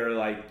people, they're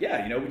like, we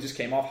just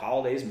came off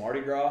holidays,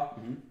 Mardi Gras.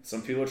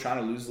 Some people are trying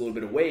to lose a little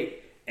bit of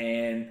weight.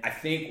 And I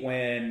think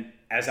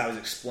as I was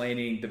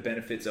explaining the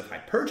benefits of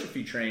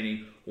hypertrophy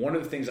training, one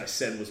of the things I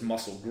said was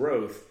muscle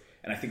growth.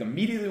 And I think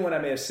immediately when I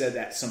may have said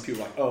that, some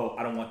people are like, oh,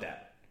 I don't want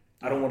that.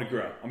 I don't want to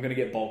grow. I'm going to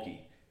get bulky.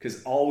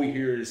 Because all we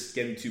hear is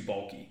getting too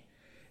bulky.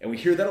 And we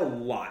hear that a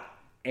lot.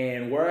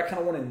 And where I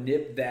kind of want to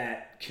nip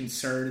that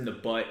concern in the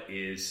butt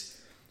is,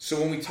 so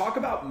when we talk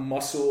about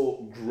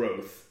muscle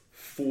growth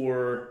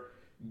for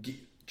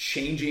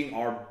changing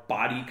our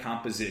body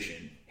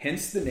composition,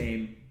 hence the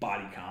name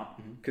body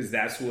comp, because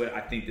that's what I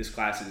think this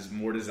class is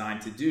more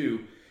designed to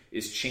do,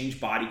 is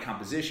change body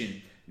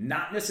composition,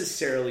 not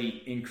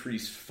necessarily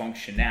increase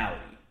functionality,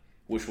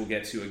 which we'll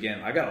get to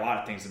again. I got a lot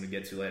of things I'm gonna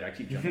get to later. I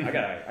keep jumping. I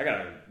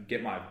gotta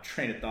get my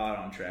train of thought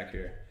on track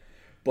here.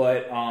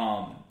 But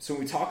so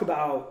when we talk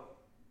about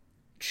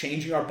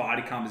changing our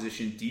body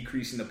composition,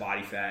 decreasing the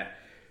body fat,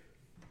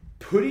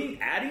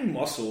 adding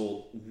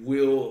muscle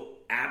will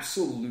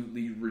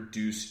absolutely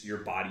reduce your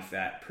body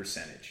fat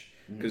percentage.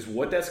 Because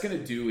what that's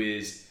gonna do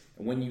is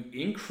when you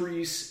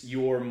increase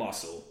your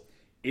muscle,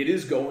 it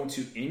is going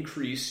to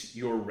increase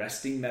your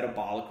resting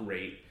metabolic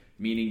rate,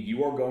 meaning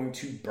you are going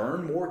to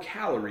burn more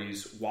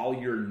calories while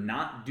you're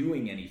not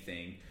doing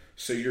anything.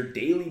 So your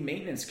daily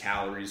maintenance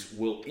calories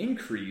will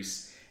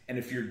increase. And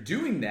if you're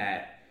doing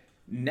that,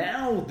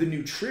 now the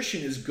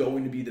nutrition is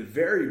going to be the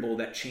variable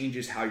that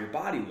changes how your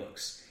body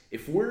looks.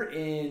 If we're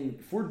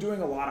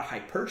doing a lot of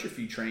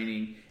hypertrophy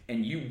training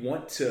and you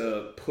want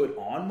to put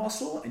on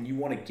muscle and you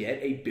want to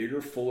get a bigger,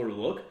 fuller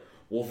look,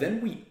 well, then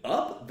we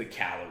up the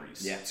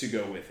calories to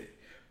go with it.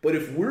 But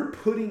if we're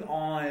putting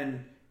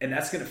on, and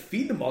that's going to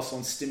feed the muscle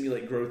and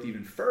stimulate growth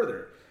even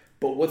further.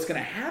 But what's going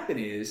to happen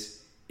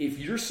is, if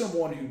you're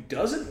someone who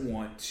doesn't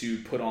want to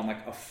put on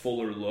like a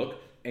fuller look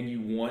and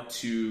you want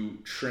to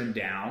trim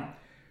down,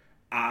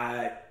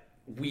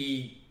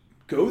 we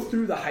go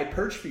through the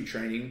hypertrophy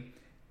training,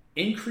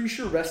 increase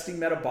your resting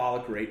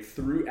metabolic rate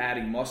through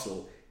adding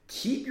muscle,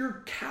 keep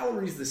your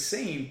calories the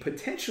same,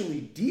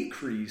 potentially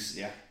decrease,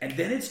 and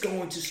then it's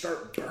going to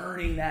start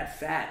burning that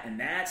fat, and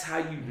that's how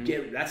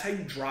you that's how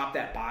you drop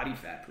that body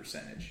fat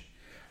percentage.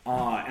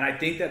 And I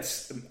think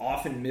that's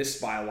often missed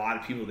by a lot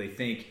of people. They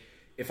think,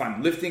 if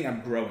I'm lifting,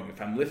 I'm growing.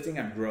 If I'm lifting,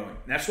 I'm growing.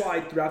 And that's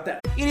why throughout that...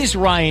 It is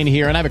Ryan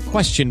here, and I have a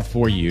question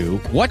for you.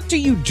 What do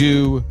you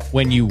do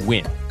when you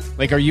win?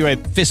 Like, are you a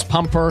fist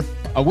pumper,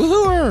 a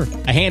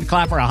woohooer, a hand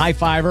clapper, a high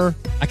fiver?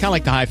 I kind of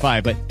like the high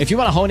five, but if you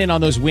want to hone in on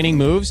those winning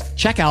moves,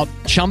 check out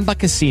Chumba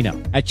Casino.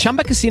 At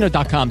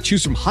ChumbaCasino.com,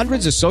 choose from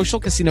hundreds of social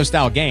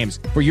casino-style games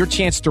for your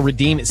chance to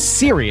redeem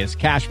serious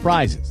cash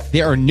prizes.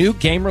 There are new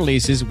game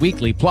releases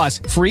weekly, plus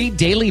free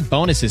daily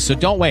bonuses. So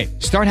don't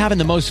wait. Start having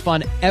the most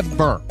fun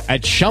ever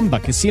at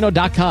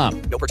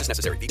ChumbaCasino.com. No purchase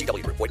necessary.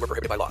 VGW. Void where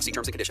prohibited by law. See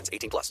terms and conditions.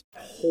 18+.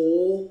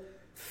 Whole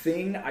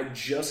thing I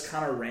just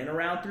kind of ran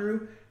around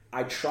through,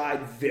 I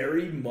tried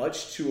very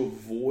much to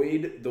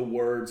avoid the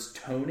words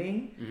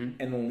toning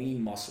and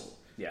lean muscle.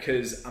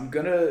 Because I'm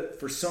gonna,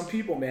 for some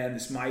people, man,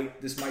 this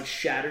might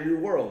shatter your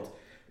world.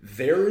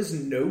 There is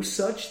no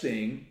such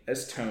thing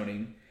as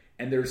toning,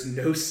 and there's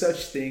no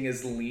such thing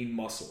as lean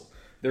muscle.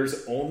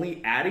 There's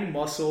only adding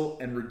muscle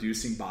and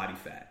reducing body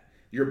fat.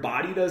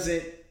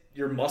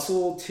 Your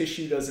muscle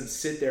tissue doesn't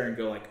sit there and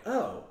go like,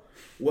 oh,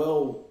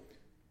 well,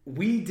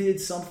 we did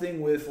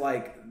something with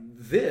like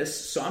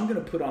this, so I'm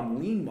going to put on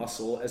lean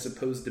muscle as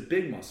opposed to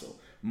big muscle.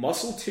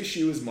 Muscle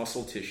tissue is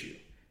muscle tissue.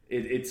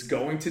 It's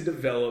going to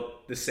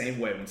develop the same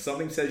way. When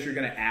something says you're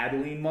going to add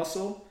lean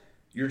muscle,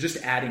 you're just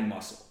adding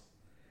muscle.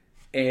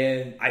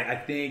 And I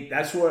think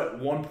that's what at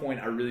one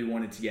point I really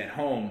wanted to get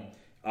home,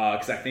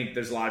 because I think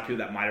there's a lot of people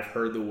that might have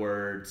heard the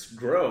words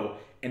grow.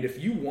 And if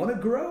you want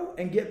to grow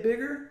and get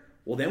bigger,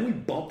 well, then we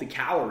bump the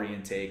calorie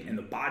intake and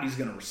the body's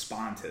going to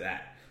respond to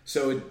that.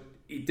 So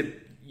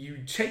you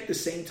take the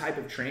same type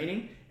of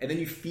training and then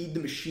you feed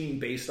the machine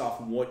based off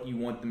what you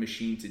want the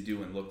machine to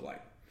do and look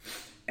like.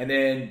 And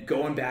then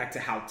going back to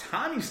how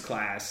Tommy's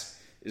class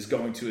is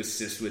going to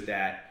assist with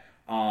that,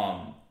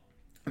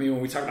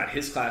 when we talk about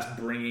his class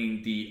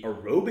bringing the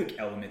aerobic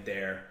element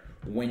there,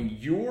 when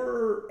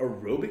your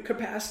aerobic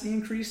capacity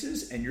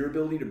increases and your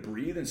ability to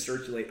breathe and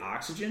circulate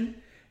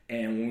oxygen,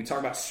 and when we talk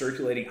about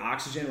circulating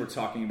oxygen, we're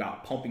talking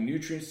about pumping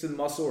nutrients to the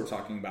muscle, we're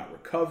talking about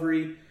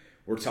recovery,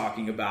 we're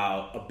talking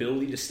about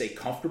ability to stay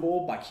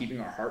comfortable by keeping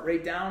our heart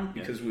rate down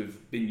because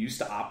we've been used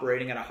to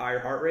operating at a higher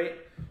heart rate.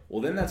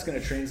 Well, then that's going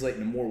to translate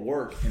into more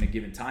work in a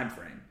given time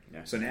frame.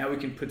 Yeah. So now we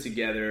can put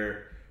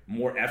together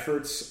more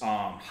efforts,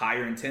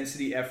 higher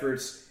intensity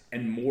efforts,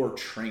 and more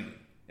training.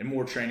 And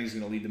more training is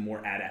going to lead to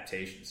more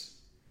adaptations.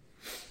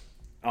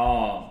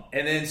 And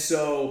then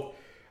so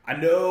I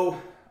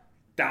know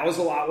that was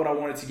a lot what I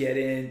wanted to get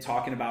in,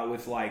 talking about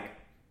with like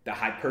the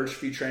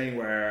hypertrophy training,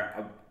 where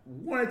I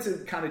wanted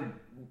to kind of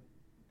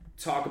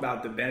talk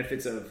about the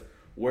benefits of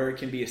where it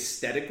can be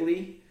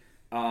aesthetically,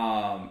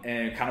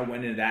 and kind of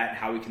went into that,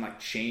 how we can like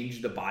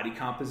change the body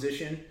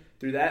composition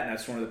through that. And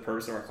that's one of the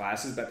purposes of our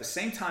classes. But at the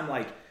same time,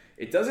 like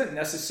it doesn't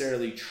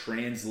necessarily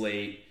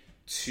translate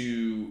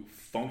to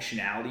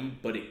functionality,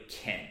 but it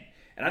can.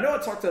 And I know I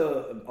talked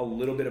a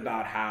little bit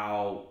about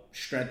how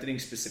strengthening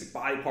specific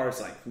body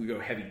parts, like if we go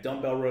heavy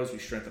dumbbell rows, we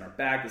strengthen our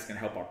back. That's going to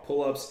help our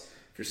pull-ups.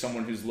 If you're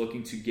someone who's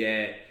looking to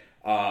get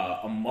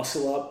a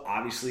muscle up,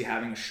 obviously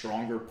having a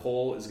stronger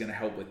pull is going to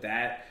help with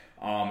that.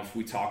 If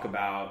we talk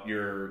about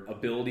your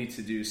ability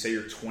to do, say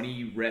your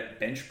 20 rep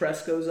bench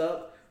press goes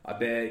up, I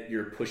bet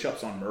your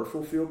push-ups on Murph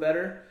will feel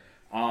better.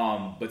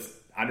 But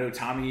I know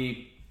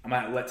Tommy, I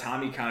might let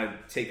Tommy kind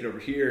of take it over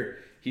here.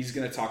 He's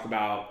going to talk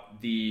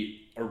about the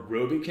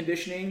aerobic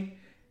conditioning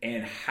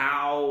and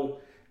how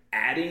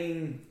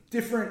adding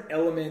different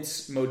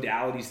elements,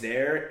 modalities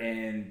there,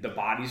 and the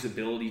body's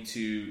ability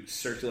to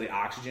circulate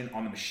oxygen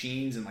on the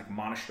machines and like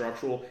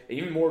monostructural, and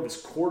even more of its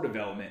core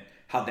development,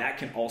 how that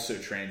can also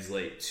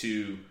translate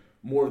to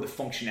more of the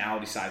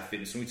functionality side of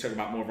fitness. When we talk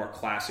about more of our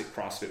classic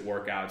CrossFit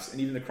workouts and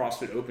even the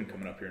CrossFit Open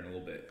coming up here in a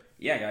little bit.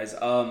 Yeah, guys.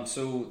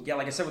 So yeah,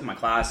 like I said with my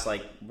class,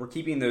 like we're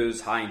keeping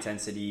those high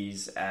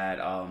intensities at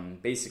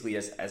basically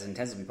as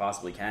intense as we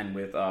possibly can,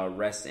 with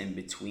rest in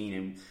between.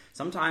 And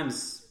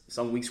sometimes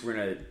some weeks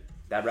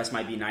that rest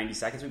might be 90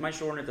 seconds. We might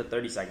shorten it to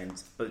 30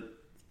 seconds, but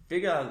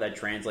figure out how that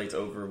translates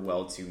over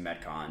well to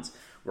Metcons.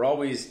 We're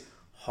always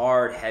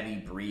hard, heavy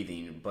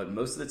breathing, but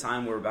most of the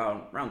time we're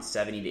around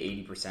 70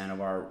 to 80%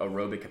 of our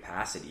aerobic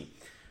capacity.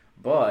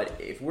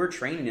 But if we're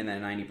training in that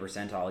 90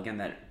 percentile, again,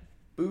 that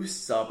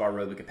boosts up our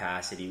aerobic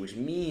capacity, which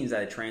means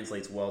that it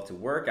translates well to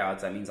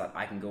workouts. That means that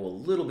I can go a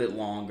little bit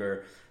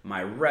longer,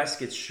 my rest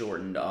gets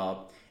shortened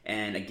up,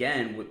 and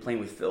again, with playing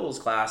with Phil's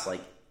class,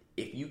 like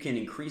if you can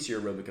increase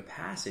your aerobic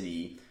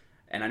capacity,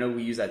 and I know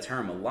we use that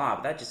term a lot,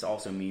 but that just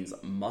also means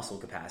muscle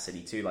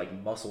capacity too, like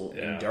muscle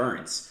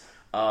endurance,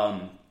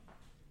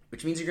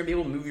 which means you're gonna be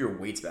able to move your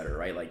weights better,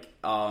 right? Like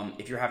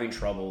if you're having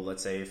trouble,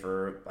 let's say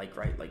for like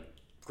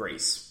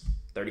Grace,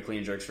 30 clean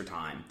and jerks for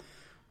time.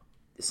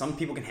 Some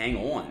people can hang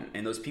on,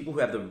 and those people who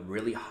have the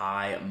really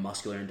high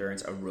muscular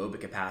endurance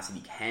aerobic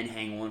capacity can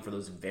hang on for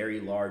those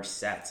very large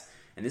sets.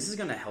 And this is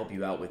going to help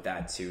you out with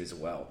that too as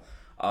well.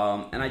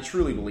 And I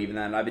truly believe in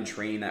that, and I've been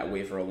training that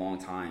way for a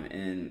long time.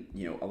 And,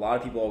 you know, a lot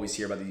of people always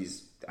hear about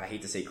these, I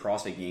hate to say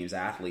CrossFit Games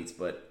athletes,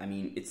 but I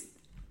mean,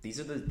 these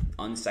are the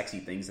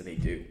unsexy things that they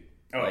do.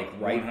 Oh, like,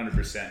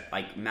 100%.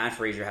 Like Matt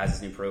Frazier has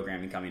this new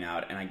programming coming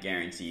out, and I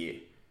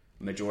guarantee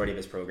majority of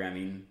his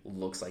programming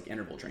looks like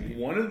interval training.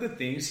 One of the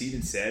things he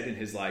even said in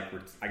his, like,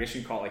 I guess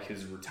you can call it like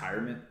his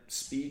retirement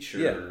speech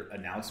or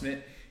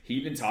announcement, he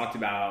even talked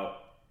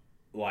about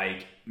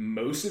like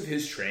most of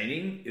his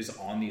training is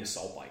on the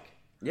assault bike.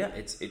 Yeah,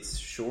 it's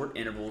short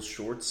intervals,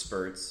 short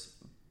spurts,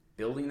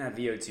 building that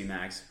VO2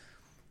 max,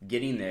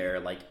 getting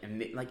there, like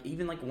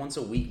even like once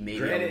a week,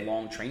 maybe a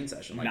long training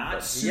session. Like,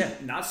 not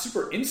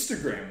super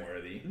Instagram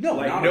worthy. No,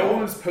 like no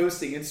one's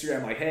posting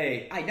Instagram like,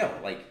 hey, I know,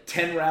 like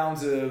 10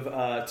 rounds of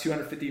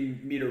 250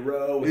 meter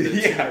row with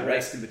a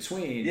rest in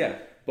between. Yeah,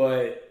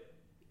 but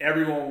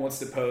everyone wants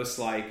to post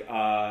like,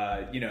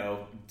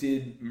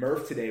 did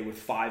Murph today with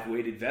 5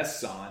 weighted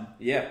vests on?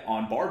 Yeah,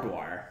 on barbed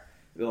wire.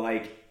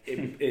 Like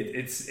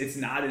it's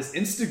not as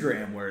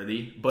Instagram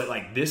worthy, but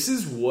like this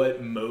is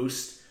what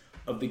most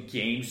of the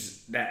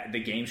games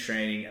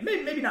training,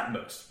 maybe not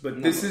most,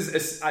 but this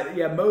is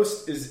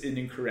most is an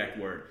incorrect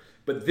word,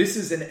 but this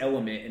is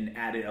an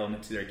added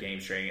element to their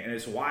games training, and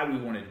it's why we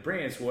wanted to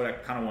bring it. So what I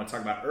kind of want to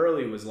talk about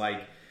early was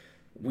like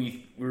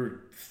we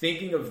were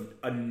thinking of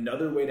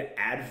another way to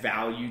add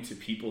value to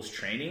people's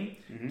training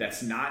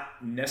that's not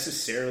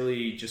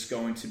necessarily just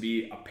going to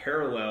be a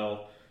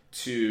parallel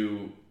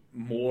to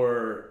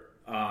more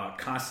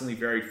constantly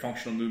very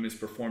functional movements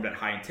performed at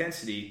high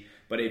intensity,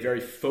 but a very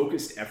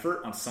focused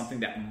effort on something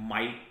that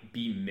might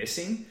be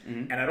missing.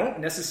 And I don't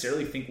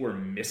necessarily think we're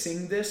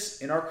missing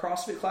this in our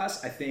CrossFit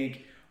class. I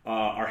think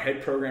our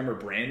head programmer,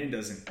 Brandon,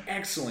 does an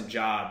excellent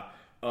job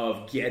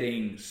of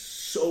getting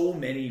so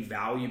many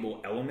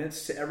valuable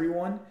elements to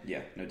everyone.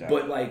 Yeah, no doubt.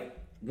 But like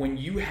when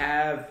you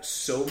have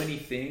so many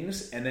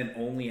things and then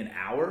only an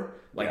hour,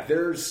 like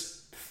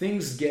there's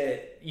things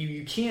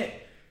we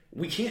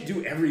can't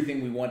do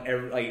everything we want.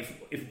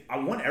 If I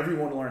want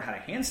everyone to learn how to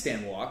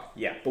handstand walk,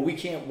 but we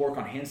can't work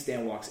on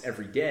handstand walks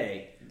every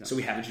day. No. So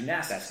we have a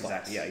gymnastics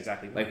class.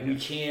 Exactly. Like we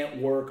can't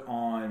work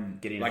on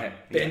getting like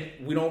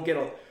we don't get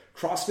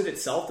CrossFit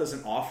itself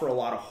doesn't offer a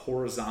lot of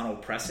horizontal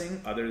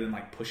pressing other than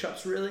like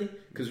push-ups really,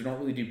 because we don't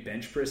really do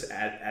bench press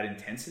at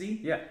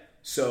intensity. Yeah.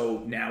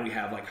 So now we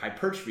have like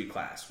hypertrophy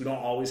class. We don't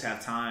always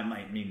have time.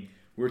 I mean,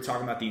 we were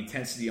talking about the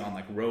intensity on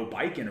like row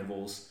bike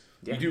intervals.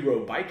 You do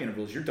row bike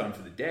intervals, you're done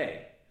for the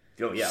day.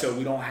 Oh, yeah. So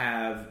we don't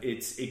have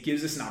it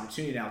gives us an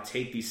opportunity to now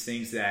take these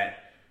things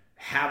that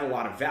have a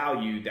lot of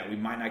value that we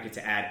might not get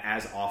to add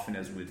as often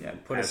as with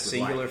put a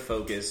singular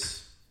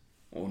focus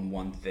on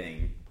one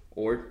thing,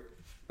 or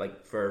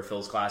like for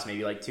Phil's class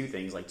maybe like two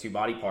things, like two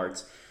body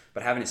parts,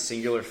 but having a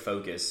singular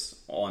focus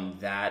on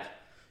that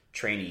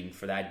training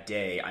for that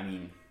day. I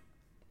mean,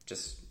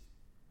 just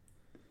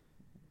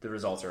the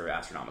results are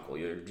astronomical.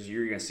 You're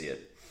going to see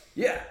it.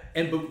 Yeah,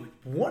 but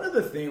one of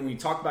the things when you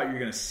talk about you're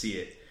going to see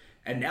it.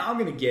 And now I'm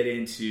going to get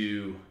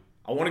into,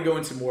 I want to go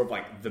into more of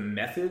like the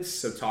methods.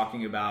 So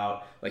talking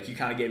about, like you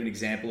kind of gave an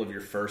example of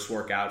your first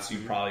workout. So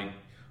you probably,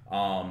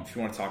 if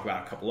you want to talk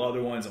about a couple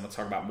other ones, I'm going to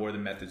talk about more of the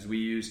methods we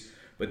use.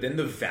 But then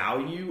the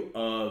value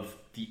of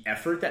the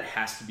effort that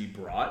has to be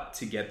brought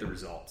to get the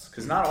results.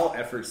 Because not all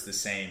effort's the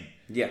same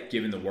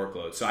given the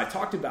workload. So I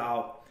talked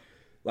about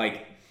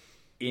like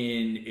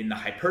in the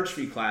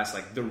hypertrophy class,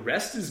 like the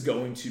rest is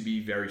going to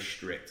be very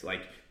strict.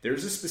 Like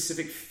there's a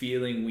specific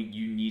feeling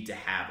you need to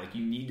have. Like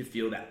you need to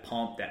feel that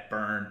pump, that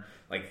burn.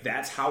 Like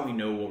that's how we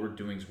know what we're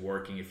doing is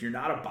working. If you're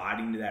not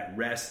abiding to that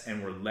rest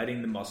and we're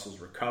letting the muscles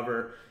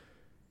recover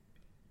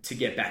to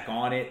get back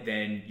on it,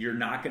 then you're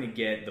not going to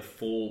get the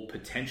full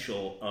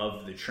potential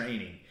of the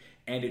training.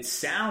 And it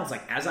sounds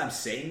like, as I'm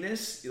saying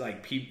this,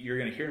 like you're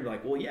going to hear me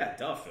like, well, yeah,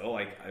 duh, Phil.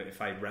 Like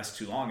if I rest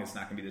too long, it's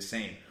not going to be the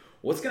same.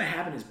 What's going to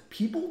happen is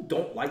people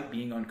don't like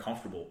being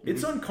uncomfortable.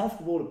 It's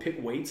uncomfortable to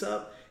pick weights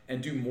up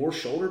and do more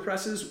shoulder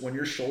presses when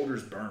your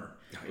shoulders burn.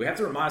 We have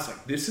to remind us,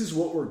 like, this is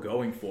what we're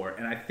going for.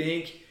 And I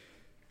think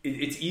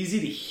it's easy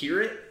to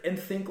hear it and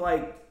think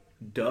like,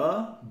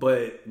 duh,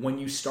 but when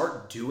you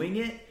start doing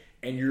it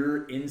and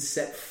you're in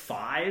set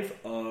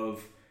 5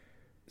 of,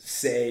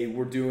 say,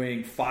 we're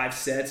doing 5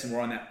 sets and we're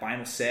on that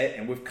final set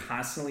and we've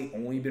constantly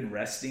only been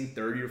resting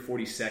 30 or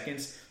 40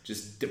 seconds,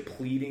 just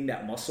depleting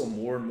that muscle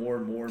more and more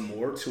and more and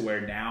more to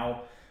where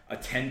now a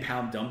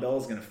 10-pound dumbbell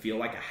is going to feel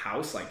like a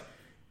house. Like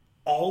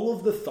all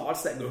of the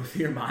thoughts that go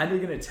through your mind are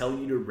going to tell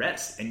you to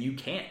rest, and you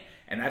can't.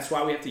 And that's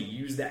why we have to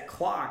use that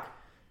clock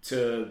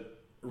to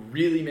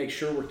really make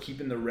sure we're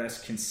keeping the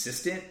rest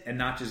consistent and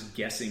not just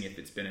guessing if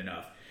it's been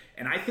enough.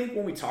 And I think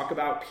when we talk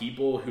about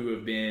people who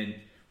have been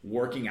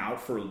working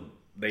out for,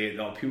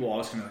 people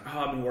always come like, oh,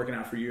 I've been working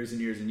out for years and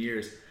years and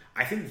years.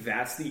 I think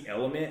that's the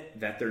element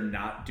that they're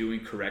not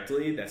doing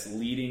correctly that's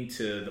leading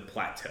to the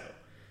plateau.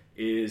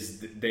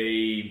 Is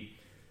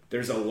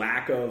there's a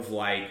lack of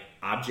like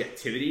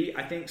objectivity,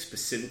 I think,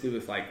 specifically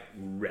with like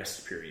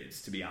rest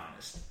periods, to be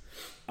honest.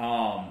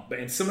 But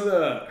in some of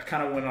I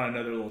kind of went on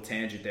another little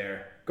tangent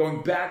there,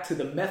 going back to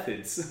the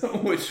methods,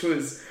 which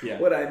was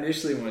what I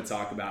initially want to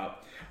talk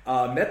about.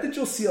 Methods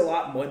you'll see a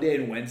lot Monday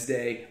and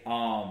Wednesday.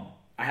 I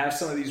have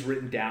some of these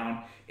written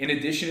down. In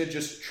addition to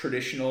just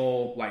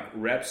traditional like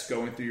reps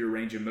going through your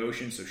range of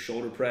motion, so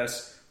shoulder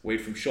press,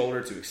 weight from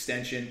shoulder to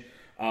extension,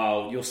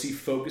 you'll see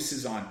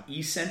focuses on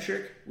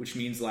eccentric, which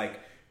means like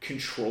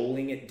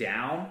controlling it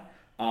down.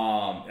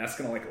 That's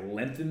going to like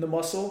lengthen the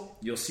muscle.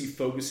 You'll see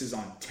focuses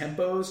on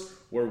tempos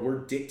where we're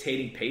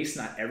dictating pace.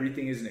 Not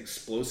everything is an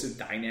explosive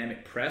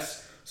dynamic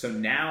press. So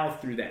now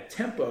through that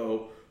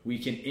tempo, we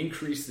can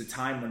increase the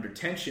time under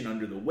tension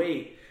under the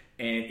weight,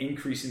 and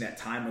increasing that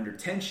time under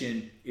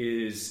tension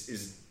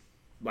is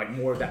like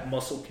more of that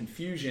muscle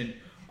confusion,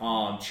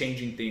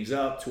 changing things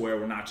up to where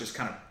we're not just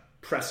kind of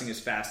pressing as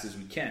fast as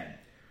we can.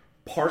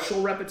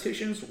 Partial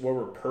repetitions where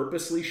we're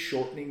purposely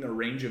shortening the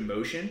range of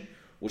motion,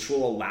 which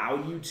will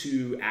allow you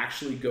to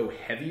actually go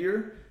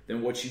heavier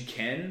than what you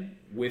can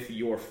with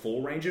your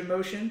full range of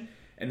motion.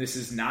 And this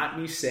is not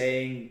me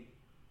saying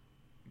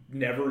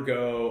never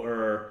go,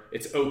 or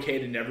it's okay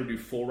to never do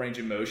full range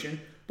of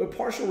motion, but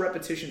partial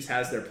repetitions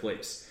has their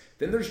place.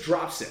 Then there's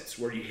drop sets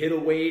where you hit a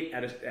weight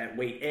at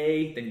weight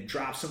A, then you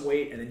drop some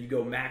weight, and then you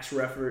go max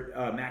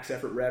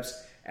effort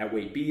reps at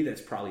weight B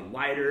that's probably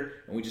lighter,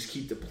 and we just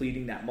keep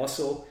depleting that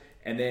muscle.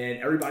 And then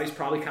everybody's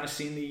probably kind of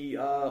seen the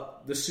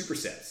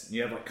supersets.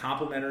 You have like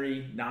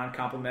complementary,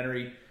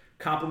 non-complementary.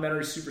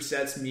 Complementary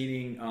supersets,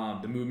 meaning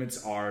the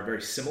movements are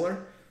very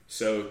similar.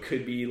 So it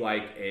could be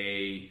like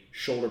a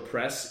shoulder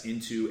press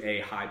into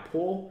a high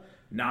pull.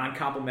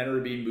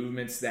 Non-complementary being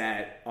movements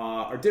that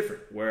are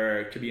different,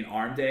 where it could be an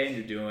arm day and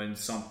you're doing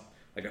some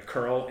like a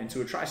curl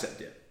into a tricep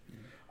dip.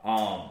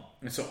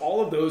 And so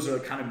all of those are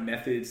kind of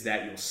methods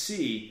that you'll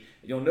see.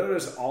 You'll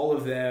notice all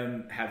of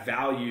them have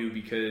value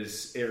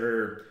because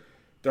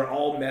they're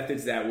all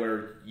methods that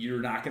where you're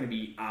not going to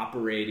be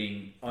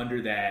operating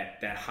under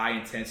that high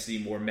intensity,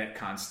 more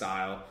Metcon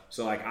style.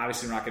 So like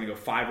obviously we're not going to go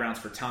 5 rounds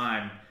for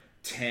time,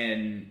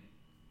 10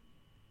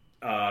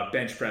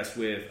 bench press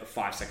with a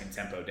 5-second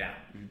tempo down.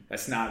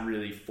 That's not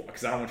really,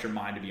 because I don't want your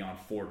mind to be on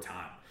 4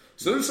 time.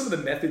 So those are some of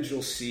the methods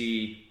you'll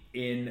see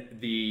in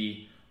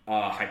the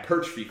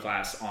hypertrophy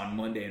class on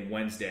Monday and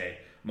Wednesday.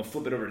 I'm going to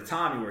flip it over to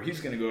Tommy where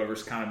he's going to go over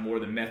kind of more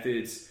of the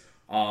methods,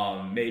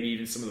 maybe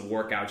even some of the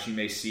workouts you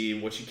may see,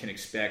 what you can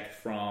expect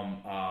from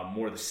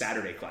more of the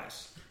Saturday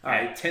class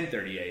at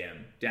 10:30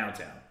 a.m.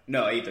 downtown.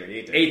 No,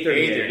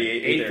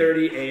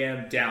 8:30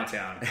 a.m.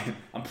 downtown.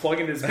 I'm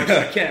plugging it as much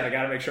as I can. I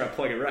got to make sure I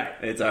plug it right.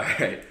 It's all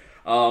right.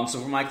 So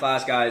for my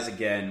class, guys,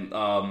 again,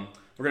 we're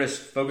going to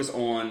focus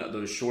on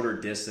those shorter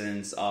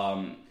distance.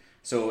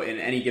 So in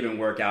any given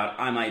workout,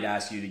 I might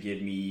ask you to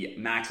give me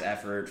max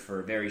effort for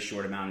a very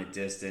short amount of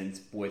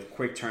distance with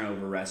quick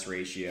turnover rest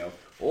ratio.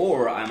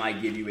 Or I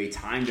might give you a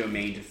time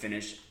domain to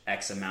finish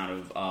X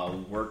amount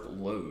of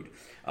workload.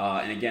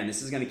 And again,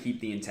 this is going to keep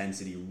the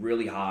intensity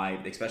really high,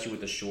 especially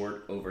with the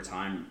short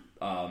overtime,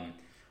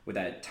 with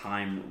that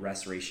time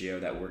rest ratio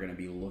that we're going to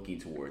be looking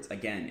towards.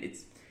 Again,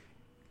 it's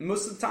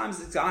most of the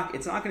times it's not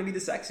going to be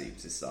the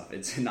sexiest stuff.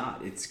 It's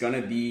not. It's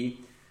going to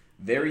be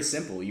very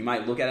simple. You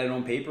might look at it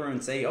on paper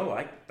and say, oh,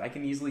 I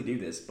can easily do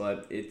this,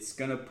 but it's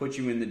going to put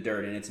you in the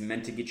dirt, and it's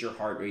meant to get your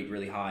heart rate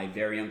really high,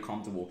 very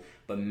uncomfortable,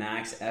 but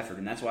max effort.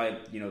 And that's why,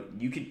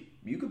 you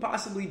could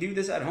possibly do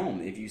this at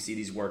home if you see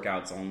these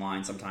workouts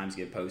online sometimes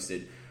get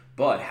posted.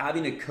 But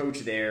having a coach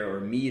there or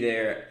me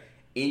there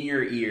in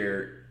your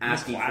ear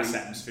asking the class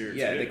atmosphere.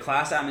 Yeah, the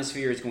class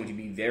atmosphere is going to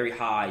be very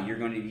high.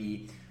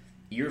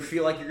 You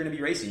feel like you're going to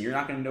be racing. You're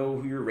not going to know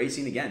who you're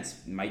racing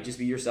against. It might just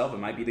be yourself. It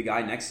might be the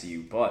guy next to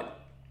you. But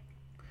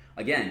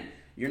again,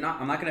 I'm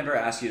not going to ever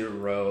ask you to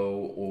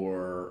row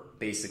or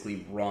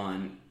basically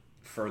run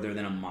further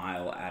than a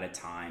mile at a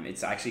time.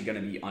 It's actually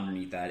going to be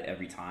underneath that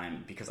every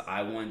time because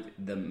I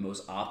want the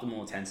most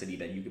optimal intensity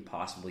that you could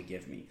possibly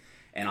give me.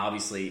 And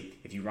obviously,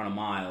 if you run a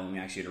mile and we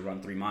ask you to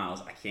run 3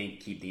 miles, I can't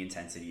keep the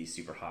intensity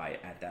super high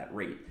at that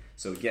rate.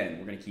 So again,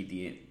 we're going to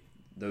keep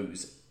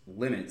those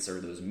limits or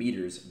those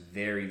meters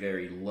very,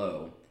 very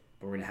low,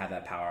 but we're going to have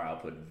that power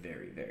output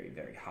very, very,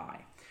 very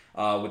high.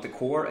 With the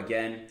core,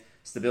 again,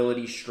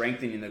 stability,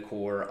 strengthening the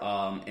core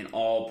in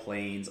all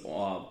planes,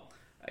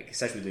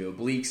 especially the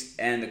obliques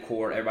and the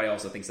core. Everybody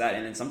also thinks that.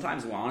 And then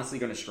sometimes we're honestly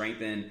going to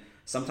strengthen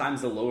sometimes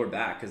the lower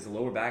back, because the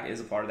lower back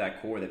is a part of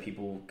that core that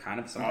people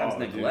kind of sometimes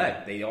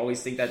neglect. Dude. They always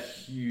think that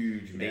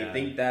huge. They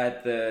think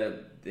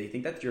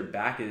that your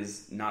back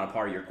is not a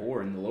part of your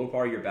core, and the lower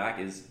part of your back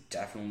is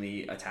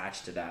definitely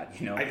attached to that.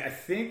 I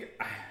think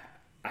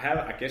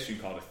I guess you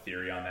can call it a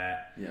theory on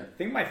that. Yeah. I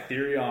think my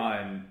theory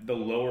on the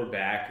lower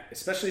back,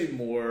 especially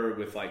more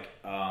with like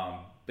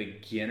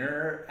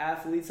beginner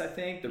athletes, I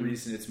think the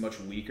reason it's much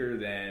weaker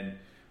than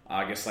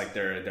I guess like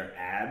their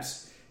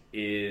abs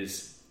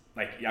is.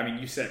 Like, I mean,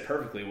 you said it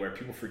perfectly where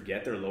people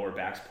forget their lower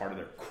back's part of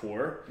their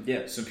core.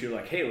 Yeah. So people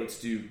are like, hey,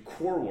 let's do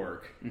core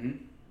work. Mm-hmm.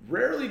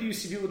 Rarely do you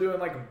see people doing,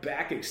 like,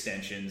 back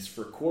extensions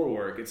for core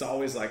work. It's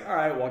always like, all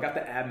right, well, I got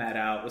the ab mat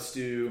out. Let's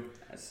do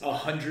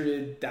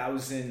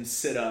 100,000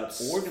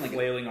 sit-ups, or even like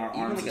flailing our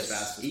arms as fast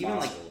as possible. Even,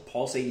 like,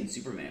 pulsating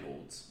Superman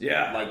holds.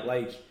 Yeah.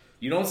 Like,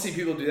 you don't see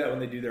people do that when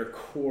they do their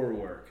core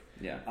work.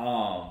 Yeah.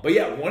 But,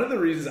 yeah, one of the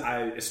reasons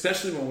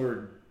especially when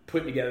we're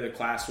putting together the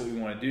class, what we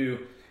want to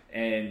do,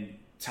 and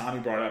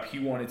Tommy brought up, he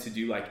wanted to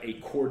do like a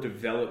core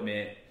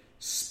development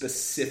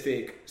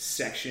specific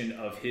section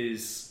of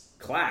his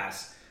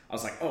class. I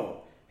was like,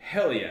 oh,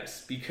 hell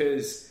yes.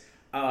 Because,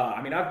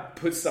 I've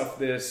put stuff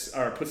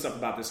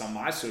about this on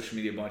my social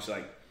media a bunch.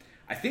 Like,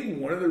 I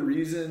think one of the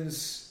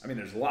reasons,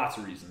 there's lots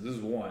of reasons. This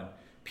is one.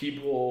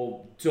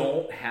 People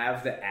don't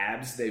have the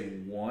abs they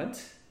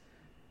want.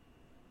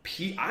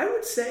 I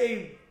would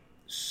say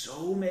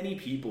so many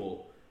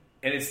people.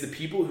 And it's the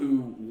people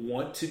who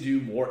want to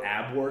do more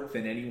ab work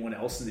than anyone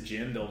else in the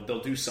gym. They'll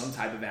do some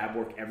type of ab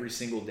work every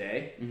single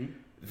day. Mm-hmm.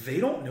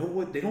 They don't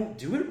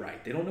do it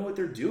right. They don't know what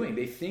they're doing.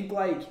 They think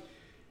like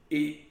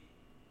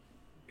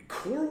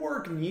core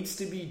work needs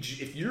to be,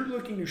 if you're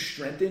looking to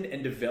strengthen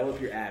and develop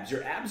your abs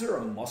are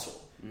a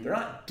muscle. Mm-hmm. They're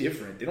not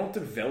different. They don't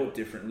develop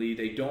differently.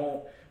 They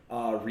don't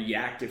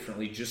react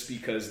differently just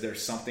because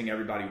there's something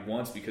everybody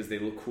wants because they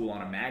look cool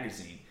on a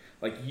magazine.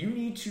 Like, you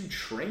need to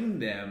train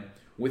them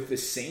with the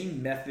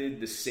same method,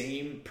 the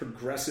same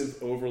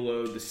progressive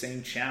overload, the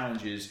same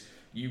challenges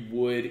you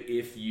would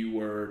if you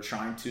were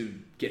trying to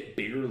get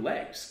bigger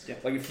legs. Yeah.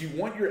 Like, if you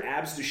want your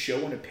abs to show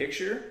in a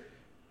picture,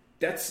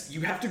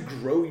 you have to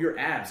grow your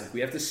abs. Like, we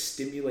have to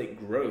stimulate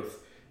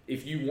growth.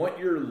 If you want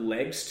your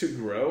legs to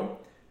grow,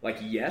 like,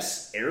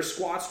 yes, air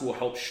squats will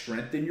help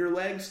strengthen your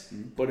legs,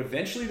 but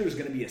eventually there's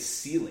going to be a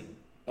ceiling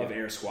of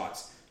air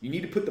squats. You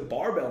need to put the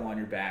barbell on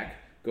your back,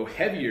 go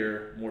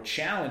heavier, more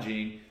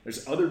challenging.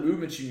 There's other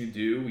movements you can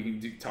do. We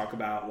can talk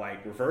about,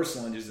 like, reverse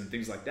lunges and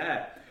things like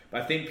that.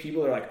 But I think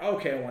people are like,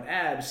 okay, I want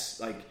abs.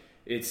 Like,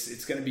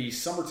 it's going to be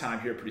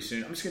summertime here pretty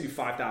soon. I'm just going to do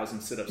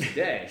 5,000 sit-ups a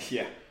day.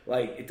 Yeah.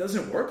 Like, it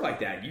doesn't work like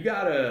that. You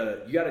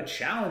gotta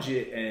challenge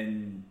it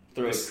and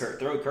throw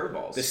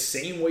curveballs the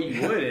same way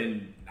you would.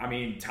 And I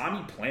mean,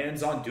 Tommy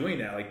plans on doing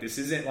that. Like, this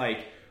isn't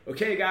like,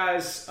 okay,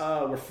 guys,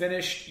 we're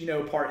finished,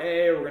 part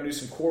A. We're gonna do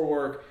some core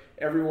work.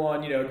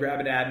 Everyone, grab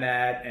an ab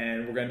mat,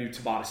 and we're gonna do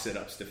Tabata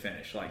sit-ups to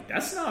finish. Like,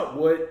 that's not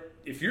what.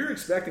 If you're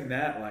expecting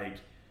that, like,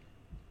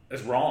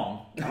 that's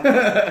wrong.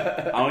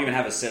 I don't even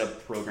have a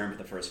sit-up program for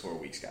the first 4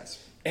 weeks,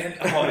 guys. And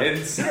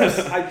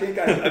I think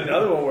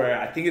another one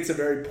where I think it's a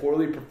very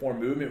poorly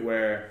performed movement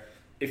where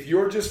if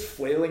you're just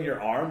flailing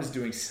your arms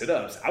doing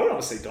sit-ups, I would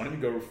almost say don't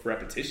even go for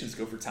repetitions,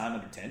 go for time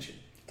under tension.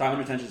 Time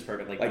under tension is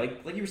perfect.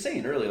 Like you were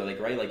saying earlier, like,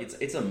 right? Like,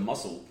 it's a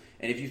muscle.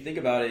 And if you think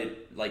about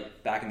it,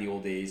 like, back in the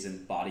old days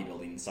and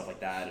bodybuilding and stuff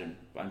like that, and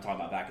I'm talking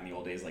about back in the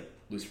old days, like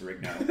Luis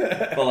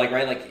Ferrigno. But, like,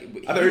 right, like...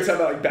 I thought you were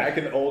talking about, like, back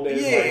in the old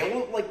days. Yeah,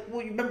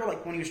 well, you remember,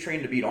 like, when he was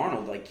training to beat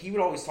Arnold, like, he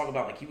would always talk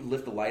about, like, he would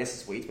lift the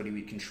lightest weights, but he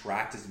would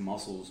contract his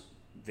muscles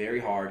very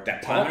hard.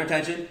 That time under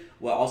tension,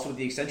 well, also with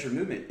the eccentric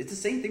movement. It's the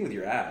same thing with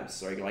your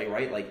abs,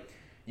 right? Like,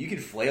 you can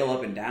flail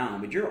up and down,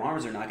 but your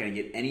arms are not going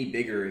to get any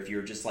bigger if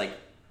you're just, like,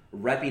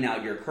 repping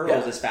out your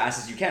curls as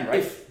fast as you can,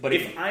 right?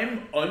 If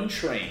I'm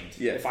untrained,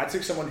 if I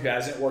took someone who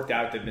hasn't worked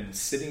out, they've been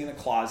sitting in a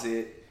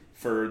closet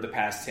for the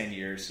past 10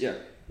 years,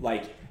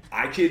 like,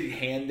 I could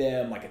hand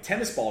them, like, a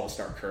tennis ball to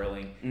start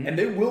curling, and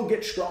they will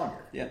get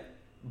stronger. Yeah.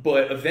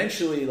 But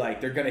eventually, like,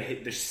 they're going to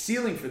hit, the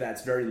ceiling for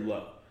that's very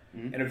low.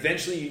 And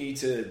eventually you need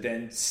to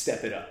then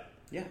step it up.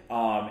 Yeah.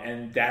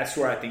 And that's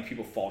where I think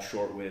people fall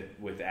short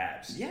with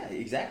abs. Yeah,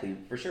 exactly,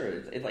 for sure.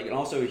 It's like, and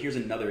also, here's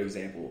another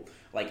example.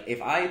 Like,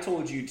 if I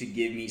told you to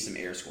give me some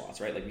air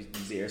squats, right? Like, we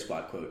use the air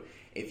squat quote.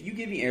 If you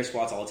give me air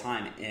squats all the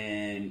time,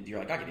 and you're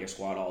like, I can air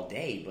squat all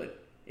day,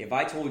 but if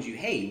I told you,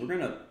 hey, we're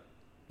going to,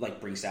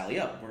 like, bring Sally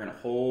up, we're going to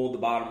hold the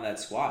bottom of that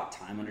squat,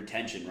 time under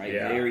tension, right?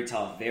 Yeah. Very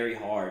tough, very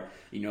hard.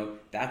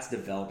 That's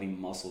developing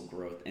muscle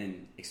growth.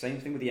 And same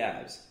thing with the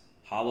abs.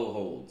 Hollow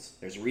holds.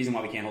 There's a reason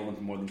why we can't hold them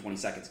for more than 20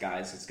 seconds,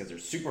 guys. It's because they're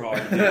super hard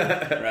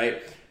to do,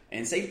 right?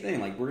 And same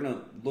thing. Like, we're going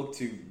to look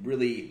to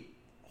really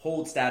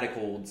hold static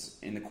holds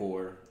in the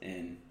core,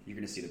 and you're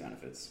going to see the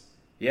benefits.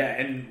 Yeah,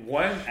 and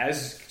one,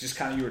 as just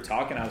kind of you were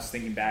talking, I was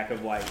thinking back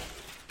of, like,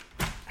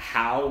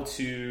 how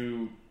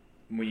to,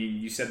 when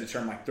you said the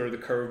term, like, throw the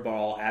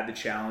curveball, add the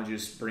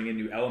challenges, bring in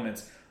new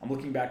elements. I'm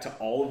looking back to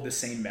all of the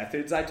same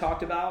methods I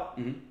talked about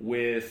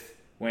with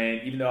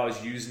even though I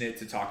was using it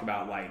to talk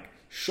about, like,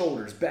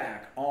 shoulders,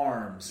 back,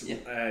 arms,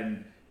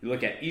 and you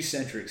look at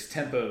eccentrics,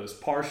 tempos,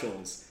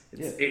 partials.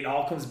 It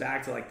all comes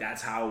back to, like,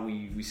 that's how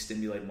we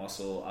stimulate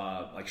muscle,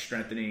 like,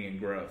 strengthening and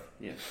growth.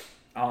 Yeah.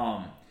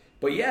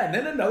 But yeah, and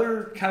then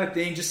another kind of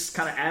thing, just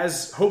kind of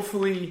as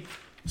hopefully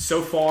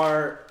so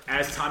far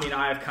as Tommy and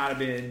I have kind of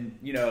been,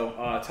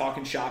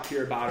 talking shop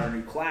here about our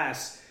new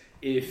class,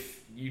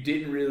 if you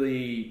didn't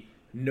really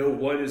know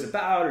what it was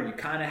about, or you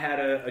kind of had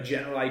a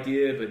general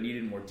idea but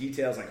needed more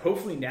details, like,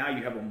 hopefully now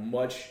you have a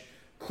much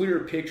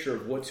clearer picture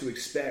of what to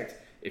expect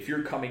if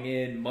you're coming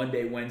in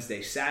Monday,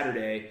 Wednesday,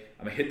 Saturday.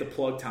 I'm going to hit the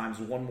plug times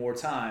one more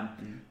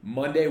time.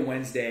 Monday,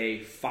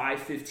 Wednesday,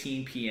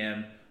 5:15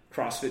 p.m.,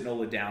 CrossFit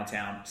NOLA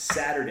downtown.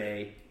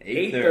 Saturday,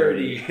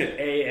 8:30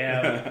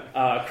 a.m.,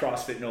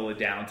 CrossFit NOLA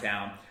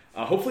downtown.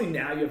 Hopefully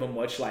now you have a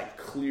much, like,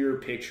 clearer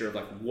picture of,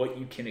 like, what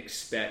you can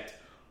expect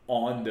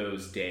on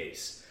those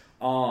days.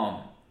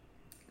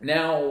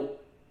 Now,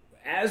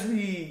 as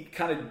we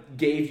kind of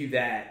gave you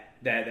that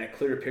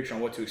clearer picture on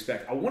what to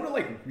expect, I want to,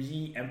 like,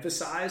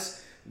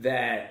 re-emphasize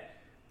that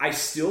I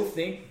still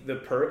think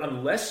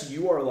unless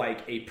you are,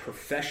 like, a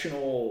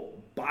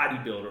professional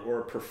bodybuilder or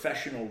a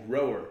professional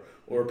rower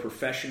or a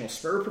professional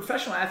sprinter or a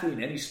professional athlete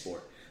in any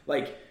sport,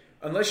 like,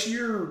 unless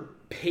you're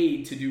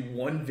paid to do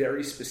one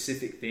very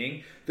specific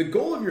thing, the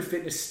goal of your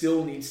fitness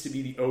still needs to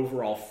be the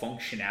overall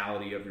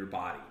functionality of your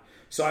body.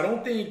 So I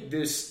don't think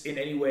this in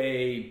any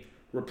way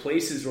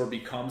replaces or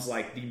becomes,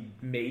 like, the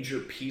major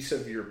piece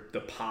of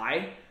the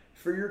pie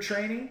for your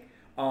training,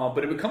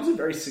 but it becomes a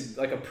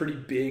pretty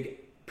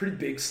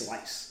big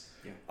slice.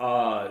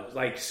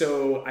 Yeah.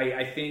 So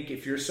I think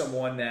if you're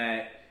someone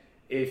that,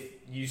 if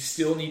you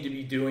still need to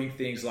be doing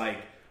things like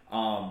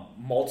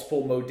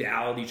multiple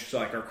modalities, so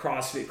like our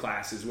CrossFit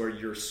classes where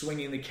you're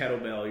swinging the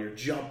kettlebell, you're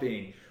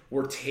jumping,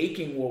 we're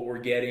taking what we're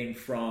getting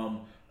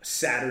from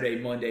Saturday,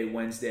 Monday,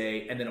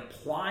 Wednesday, and then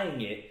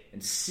applying it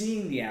and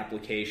seeing the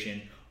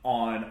application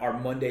on our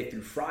Monday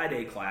through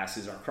Friday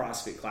classes, our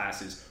CrossFit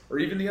classes, or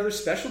even the other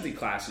specialty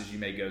classes you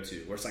may go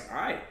to, where it's like, all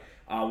right,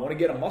 I want to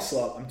get a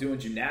muscle up. I'm doing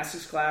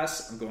gymnastics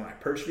class. I'm going to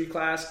hypertrophy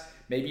class,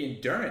 maybe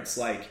endurance.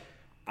 Like,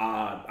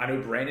 I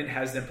know Brandon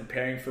has them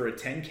preparing for a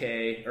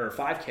 10K or a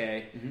 5K.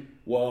 Mm-hmm.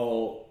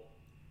 Well,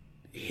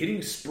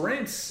 hitting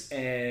sprints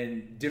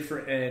and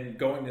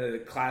going to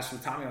class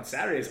with Tommy on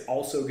Saturday is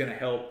also going to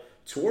help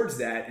towards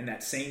that and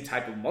that same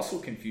type of muscle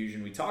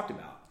confusion we talked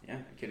about. Yeah,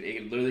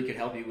 it literally could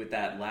help you with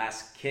that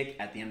last kick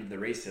at the end of the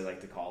race, they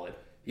like to call it.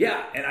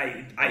 Yeah, and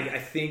I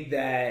think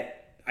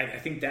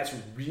that's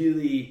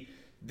really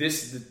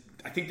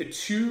I think the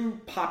two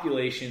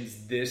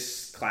populations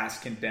this class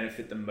can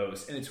benefit the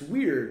most, and it's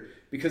weird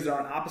because they're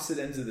on opposite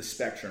ends of the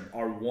spectrum.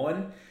 Are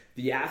one,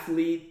 the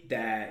athlete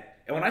that,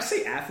 and when I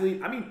say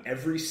athlete, I mean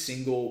every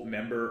single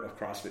member of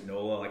CrossFit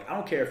NOLA. Like, I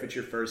don't care if it's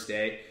your first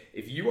day.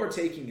 If you are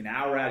taking an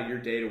hour out of your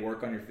day to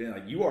work on your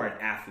fitness, like, you are an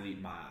athlete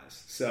in my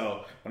eyes.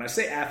 So when I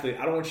say athlete,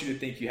 I don't want you to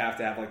think you have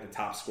to have like the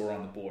top score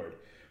on the board.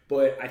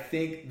 But I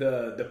think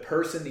the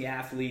person, the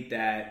athlete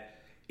that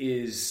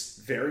is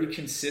very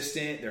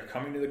consistent, they're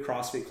coming to the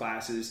CrossFit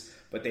classes,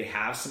 but they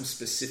have some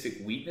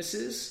specific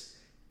weaknesses,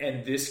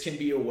 and this can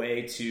be a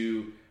way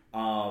to,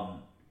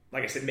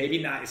 like I said,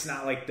 maybe not. It's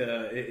not like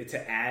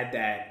to add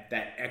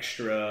that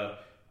extra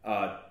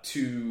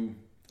to,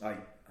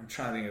 like, I'm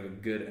trying to think of a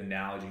good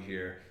analogy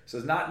here. So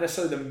it's not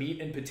necessarily the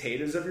meat and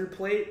potatoes of your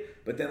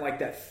plate, but then like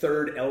that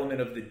third element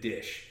of the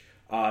dish.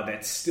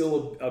 That's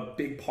still a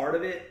big part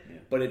of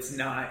it, but it's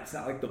not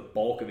like the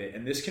bulk of it.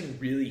 And this can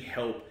really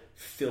help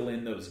fill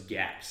in those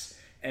gaps.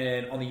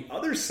 And on the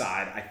other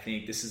side, I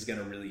think this is going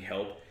to really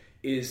help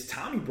is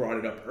Tommy brought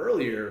it up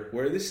earlier,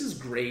 where this is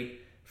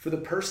great for the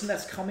person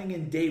that's coming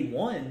in day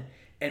one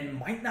and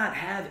might not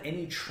have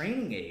any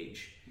training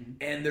age. Mm-hmm.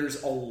 And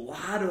there's a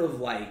lot of,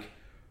 like,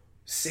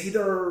 say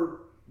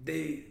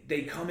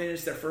they come in,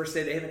 it's their first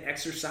day, they haven't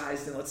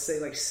exercised in, let's say,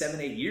 like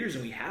 7-8 years,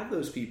 and we have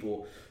those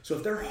people. So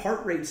if their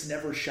heart rate's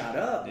never shot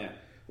up,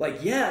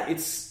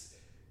 it's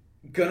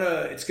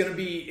gonna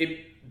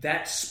be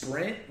that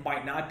sprint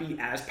might not be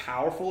as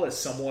powerful as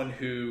someone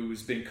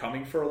who's been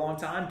coming for a long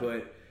time,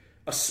 but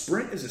a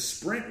sprint is a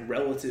sprint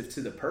relative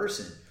to the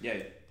person.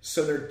 Yeah.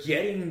 So they're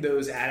getting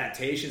those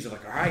adaptations of,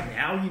 like, all right,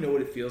 now you know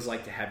what it feels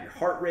like to have your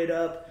heart rate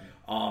up,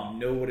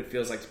 know what it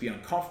feels like to be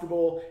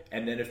uncomfortable,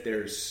 and then if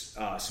there's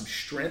some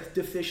strength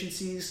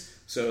deficiencies,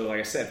 so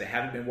like I said, if they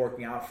haven't been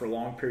working out for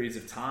long periods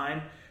of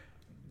time,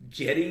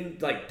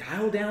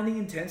 dial down the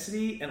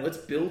intensity and let's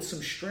build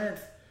some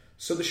strength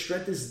so the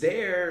strength is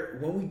there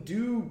when we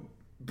do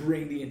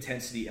bring the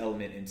intensity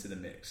element into the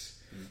mix.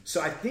 Mm-hmm.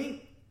 So I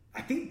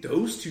think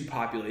those two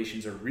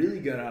populations are really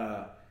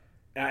gonna,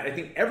 I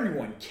think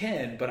everyone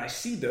can, but I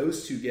see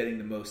those two getting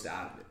the most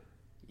out of it.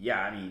 Yeah,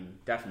 I mean,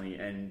 definitely.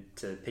 And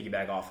to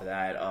piggyback off of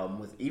that,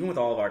 even with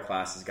all of our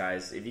classes,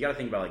 guys, if you got to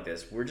think about it like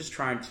this, we're just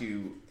trying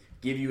to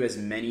give you as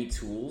many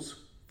tools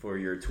for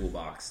your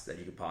toolbox that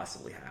you could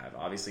possibly have.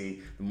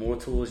 Obviously, the more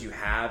tools you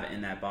have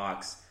in that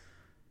box,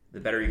 the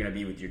better you're going to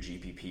be with your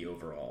GPP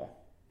overall.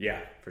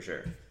 Yeah. For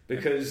sure.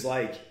 Because,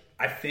 like,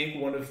 I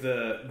think one of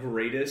the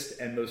greatest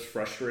and most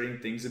frustrating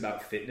things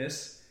about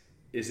fitness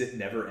is it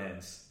never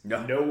ends.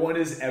 No one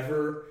has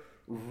ever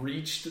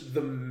reached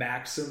the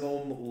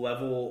maximum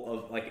level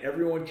of, like,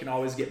 everyone can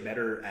always get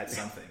better at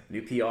something.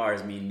 New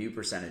PRs mean new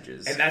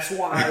percentages. And that's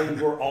why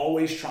we're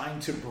always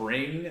trying to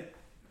bring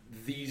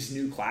these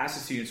new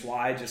classes to you. It's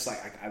why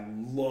I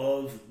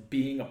love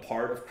being a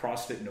part of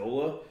CrossFit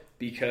NOLA,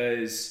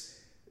 because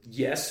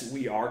yes,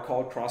 we are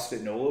called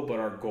CrossFit NOLA, but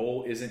our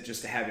goal isn't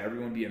just to have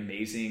everyone be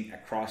amazing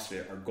at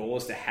CrossFit. Our goal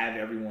is to have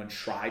everyone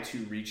try to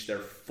reach their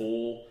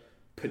full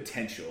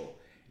potential.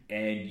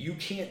 And you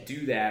can't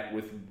do that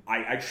with,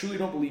 I truly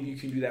don't believe you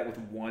can do that with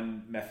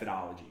one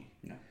methodology.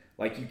 No.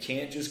 Like, you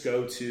can't just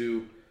go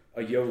to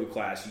a yoga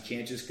class. You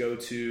can't just go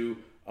to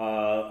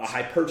a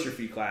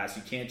hypertrophy class.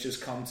 You can't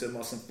just come to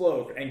Muscle and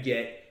Flow and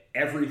get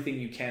everything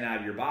you can out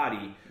of your body.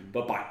 Mm-hmm.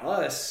 But by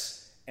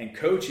us and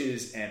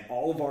coaches and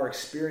all of our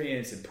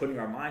experience and putting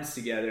our minds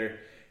together,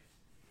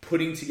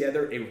 putting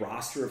together a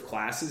roster of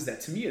classes that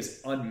to me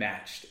is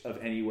unmatched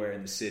of anywhere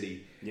in the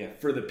city. Yeah.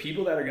 For the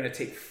people that are going to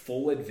take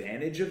full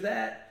advantage of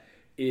that,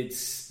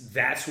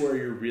 that's where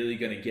you're really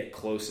going to get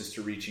closest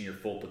to reaching your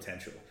full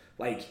potential.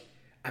 Like,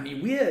 I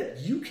mean,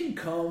 you can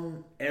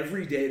come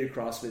every day to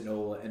CrossFit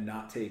NOLA and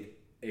not take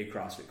a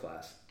CrossFit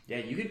class. Yeah,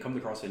 you could come to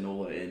CrossFit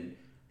NOLA and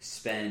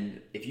spend,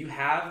 if you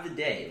have the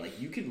day,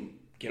 like, you could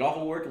get off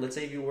of work. Let's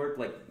say if you work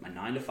like a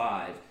 9 to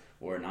 5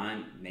 or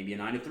maybe a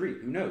 9 to 3,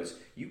 who knows?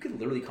 You could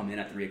literally come in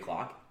at 3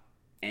 o'clock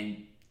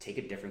and take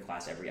a different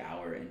class every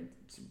hour and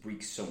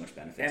reap so much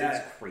benefits.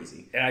 It's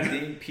crazy. And I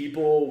think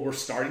we're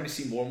starting to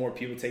see more and more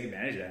people take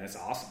advantage of that, and that's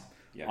awesome.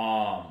 Yeah.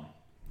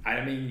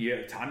 I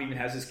mean, Tom even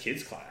has his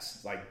kids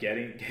class, like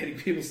getting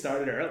people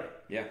started early.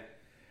 Yeah.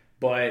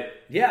 But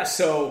yeah,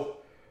 so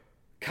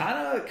kind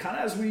of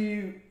as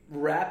we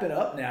wrap it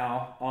up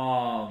now,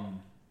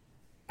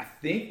 I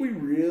think we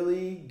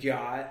really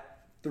got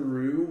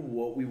through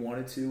what we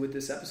wanted to with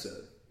this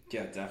episode.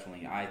 Yeah,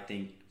 definitely. I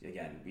think,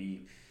 again,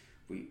 we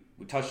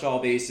touched all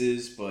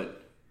bases,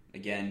 but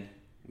again,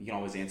 we can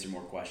always answer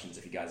more questions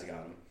if you guys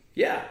got them.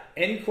 Yeah,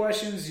 any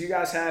questions you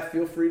guys have,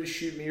 feel free to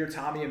shoot me or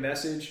Tommy a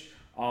message.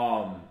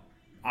 I'm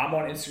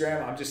on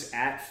Instagram. I'm just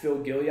at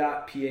Phil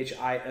Gilliott,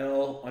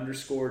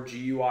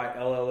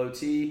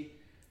 PHIL_GUILLOT.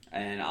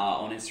 And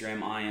on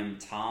Instagram, I am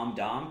Tom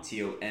Dom,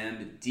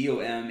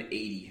 TOMDOM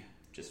 80,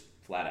 just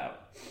flat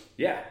out.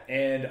 Yeah,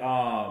 and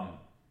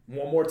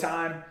one more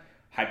time,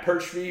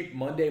 hypertrophy,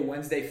 Monday,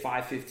 Wednesday,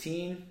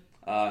 5:15.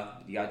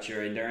 You got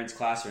your endurance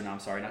class, or no, I'm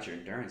sorry, not your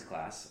endurance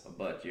class,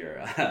 but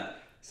your,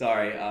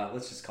 sorry,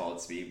 let's just call it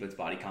speed, but it's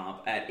body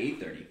comp at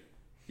 8:30.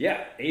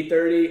 Yeah,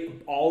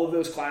 8:30. All of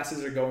those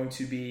classes are going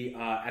to be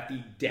at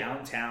the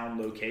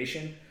downtown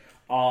location.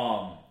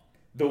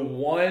 The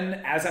one,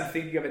 as I'm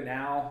thinking of it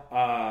now,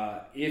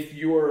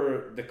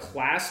 the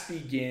class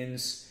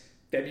begins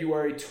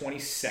February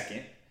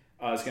 22nd,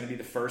 is going to be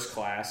the first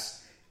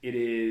class. It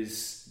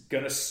is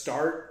going to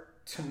start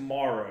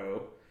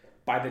tomorrow.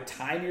 By the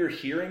time you're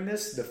hearing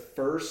this, the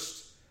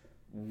first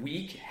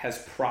week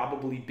has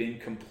probably been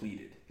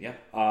completed. Yeah.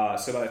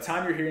 So by the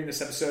time you're hearing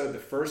this episode, the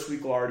first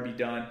week will already be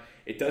done.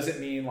 It doesn't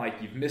mean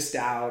like you've missed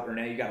out or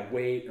now you got to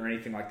wait or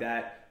anything like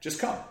that. Just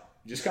come.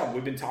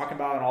 We've been talking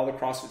about it on all the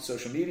CrossFit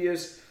social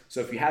medias.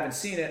 So if you haven't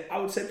seen it, I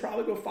would say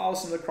probably go follow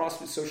some of the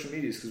CrossFit social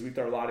medias because we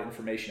throw a lot of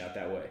information out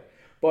that way.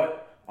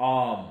 But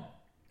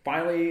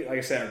finally, like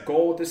I said, our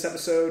goal with this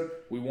episode,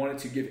 we wanted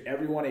to give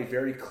everyone a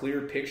very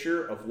clear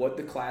picture of what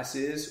the class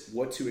is,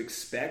 what to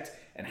expect,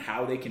 and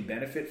how they can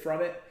benefit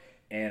from it.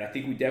 And I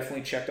think we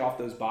definitely checked off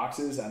those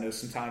boxes. I know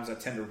sometimes I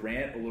tend to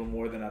rant a little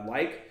more than I'd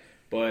like,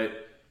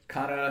 but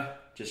kind of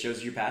just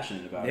shows you're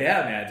passionate about it.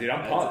 Yeah, man, dude,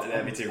 I'm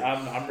pumped. Me too.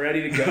 I'm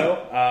ready to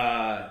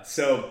go.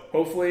 So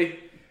hopefully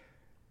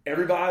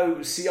everybody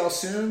will see y'all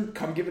soon.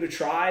 Come give it a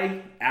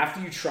try.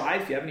 After you try,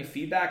 if you have any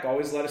feedback,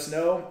 always let us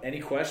know. Any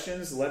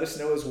questions, let us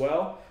know as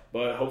well.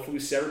 But hopefully we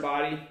see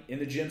everybody in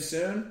the gym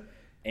soon.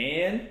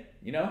 And,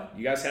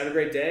 you guys have a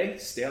great day.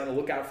 Stay on the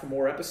lookout for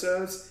more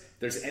episodes. If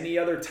there's any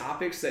other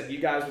topics that you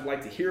guys would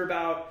like to hear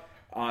about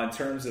in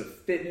terms of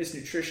fitness,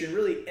 nutrition,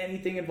 really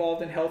anything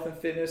involved in health and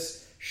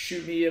fitness,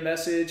 shoot me a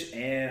message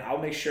and I'll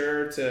make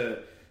sure to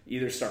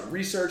either start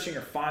researching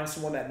or find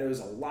someone that knows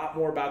a lot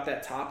more about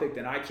that topic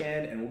than I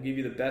can, and we'll give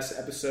you the best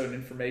episode and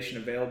information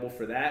available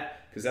for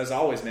that. Because as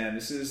always, man,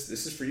 this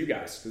is for you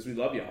guys because we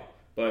love y'all.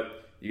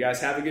 But you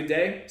guys have a good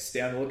day. Stay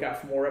on the lookout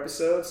for more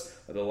episodes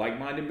of the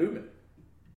Like-Minded Movement.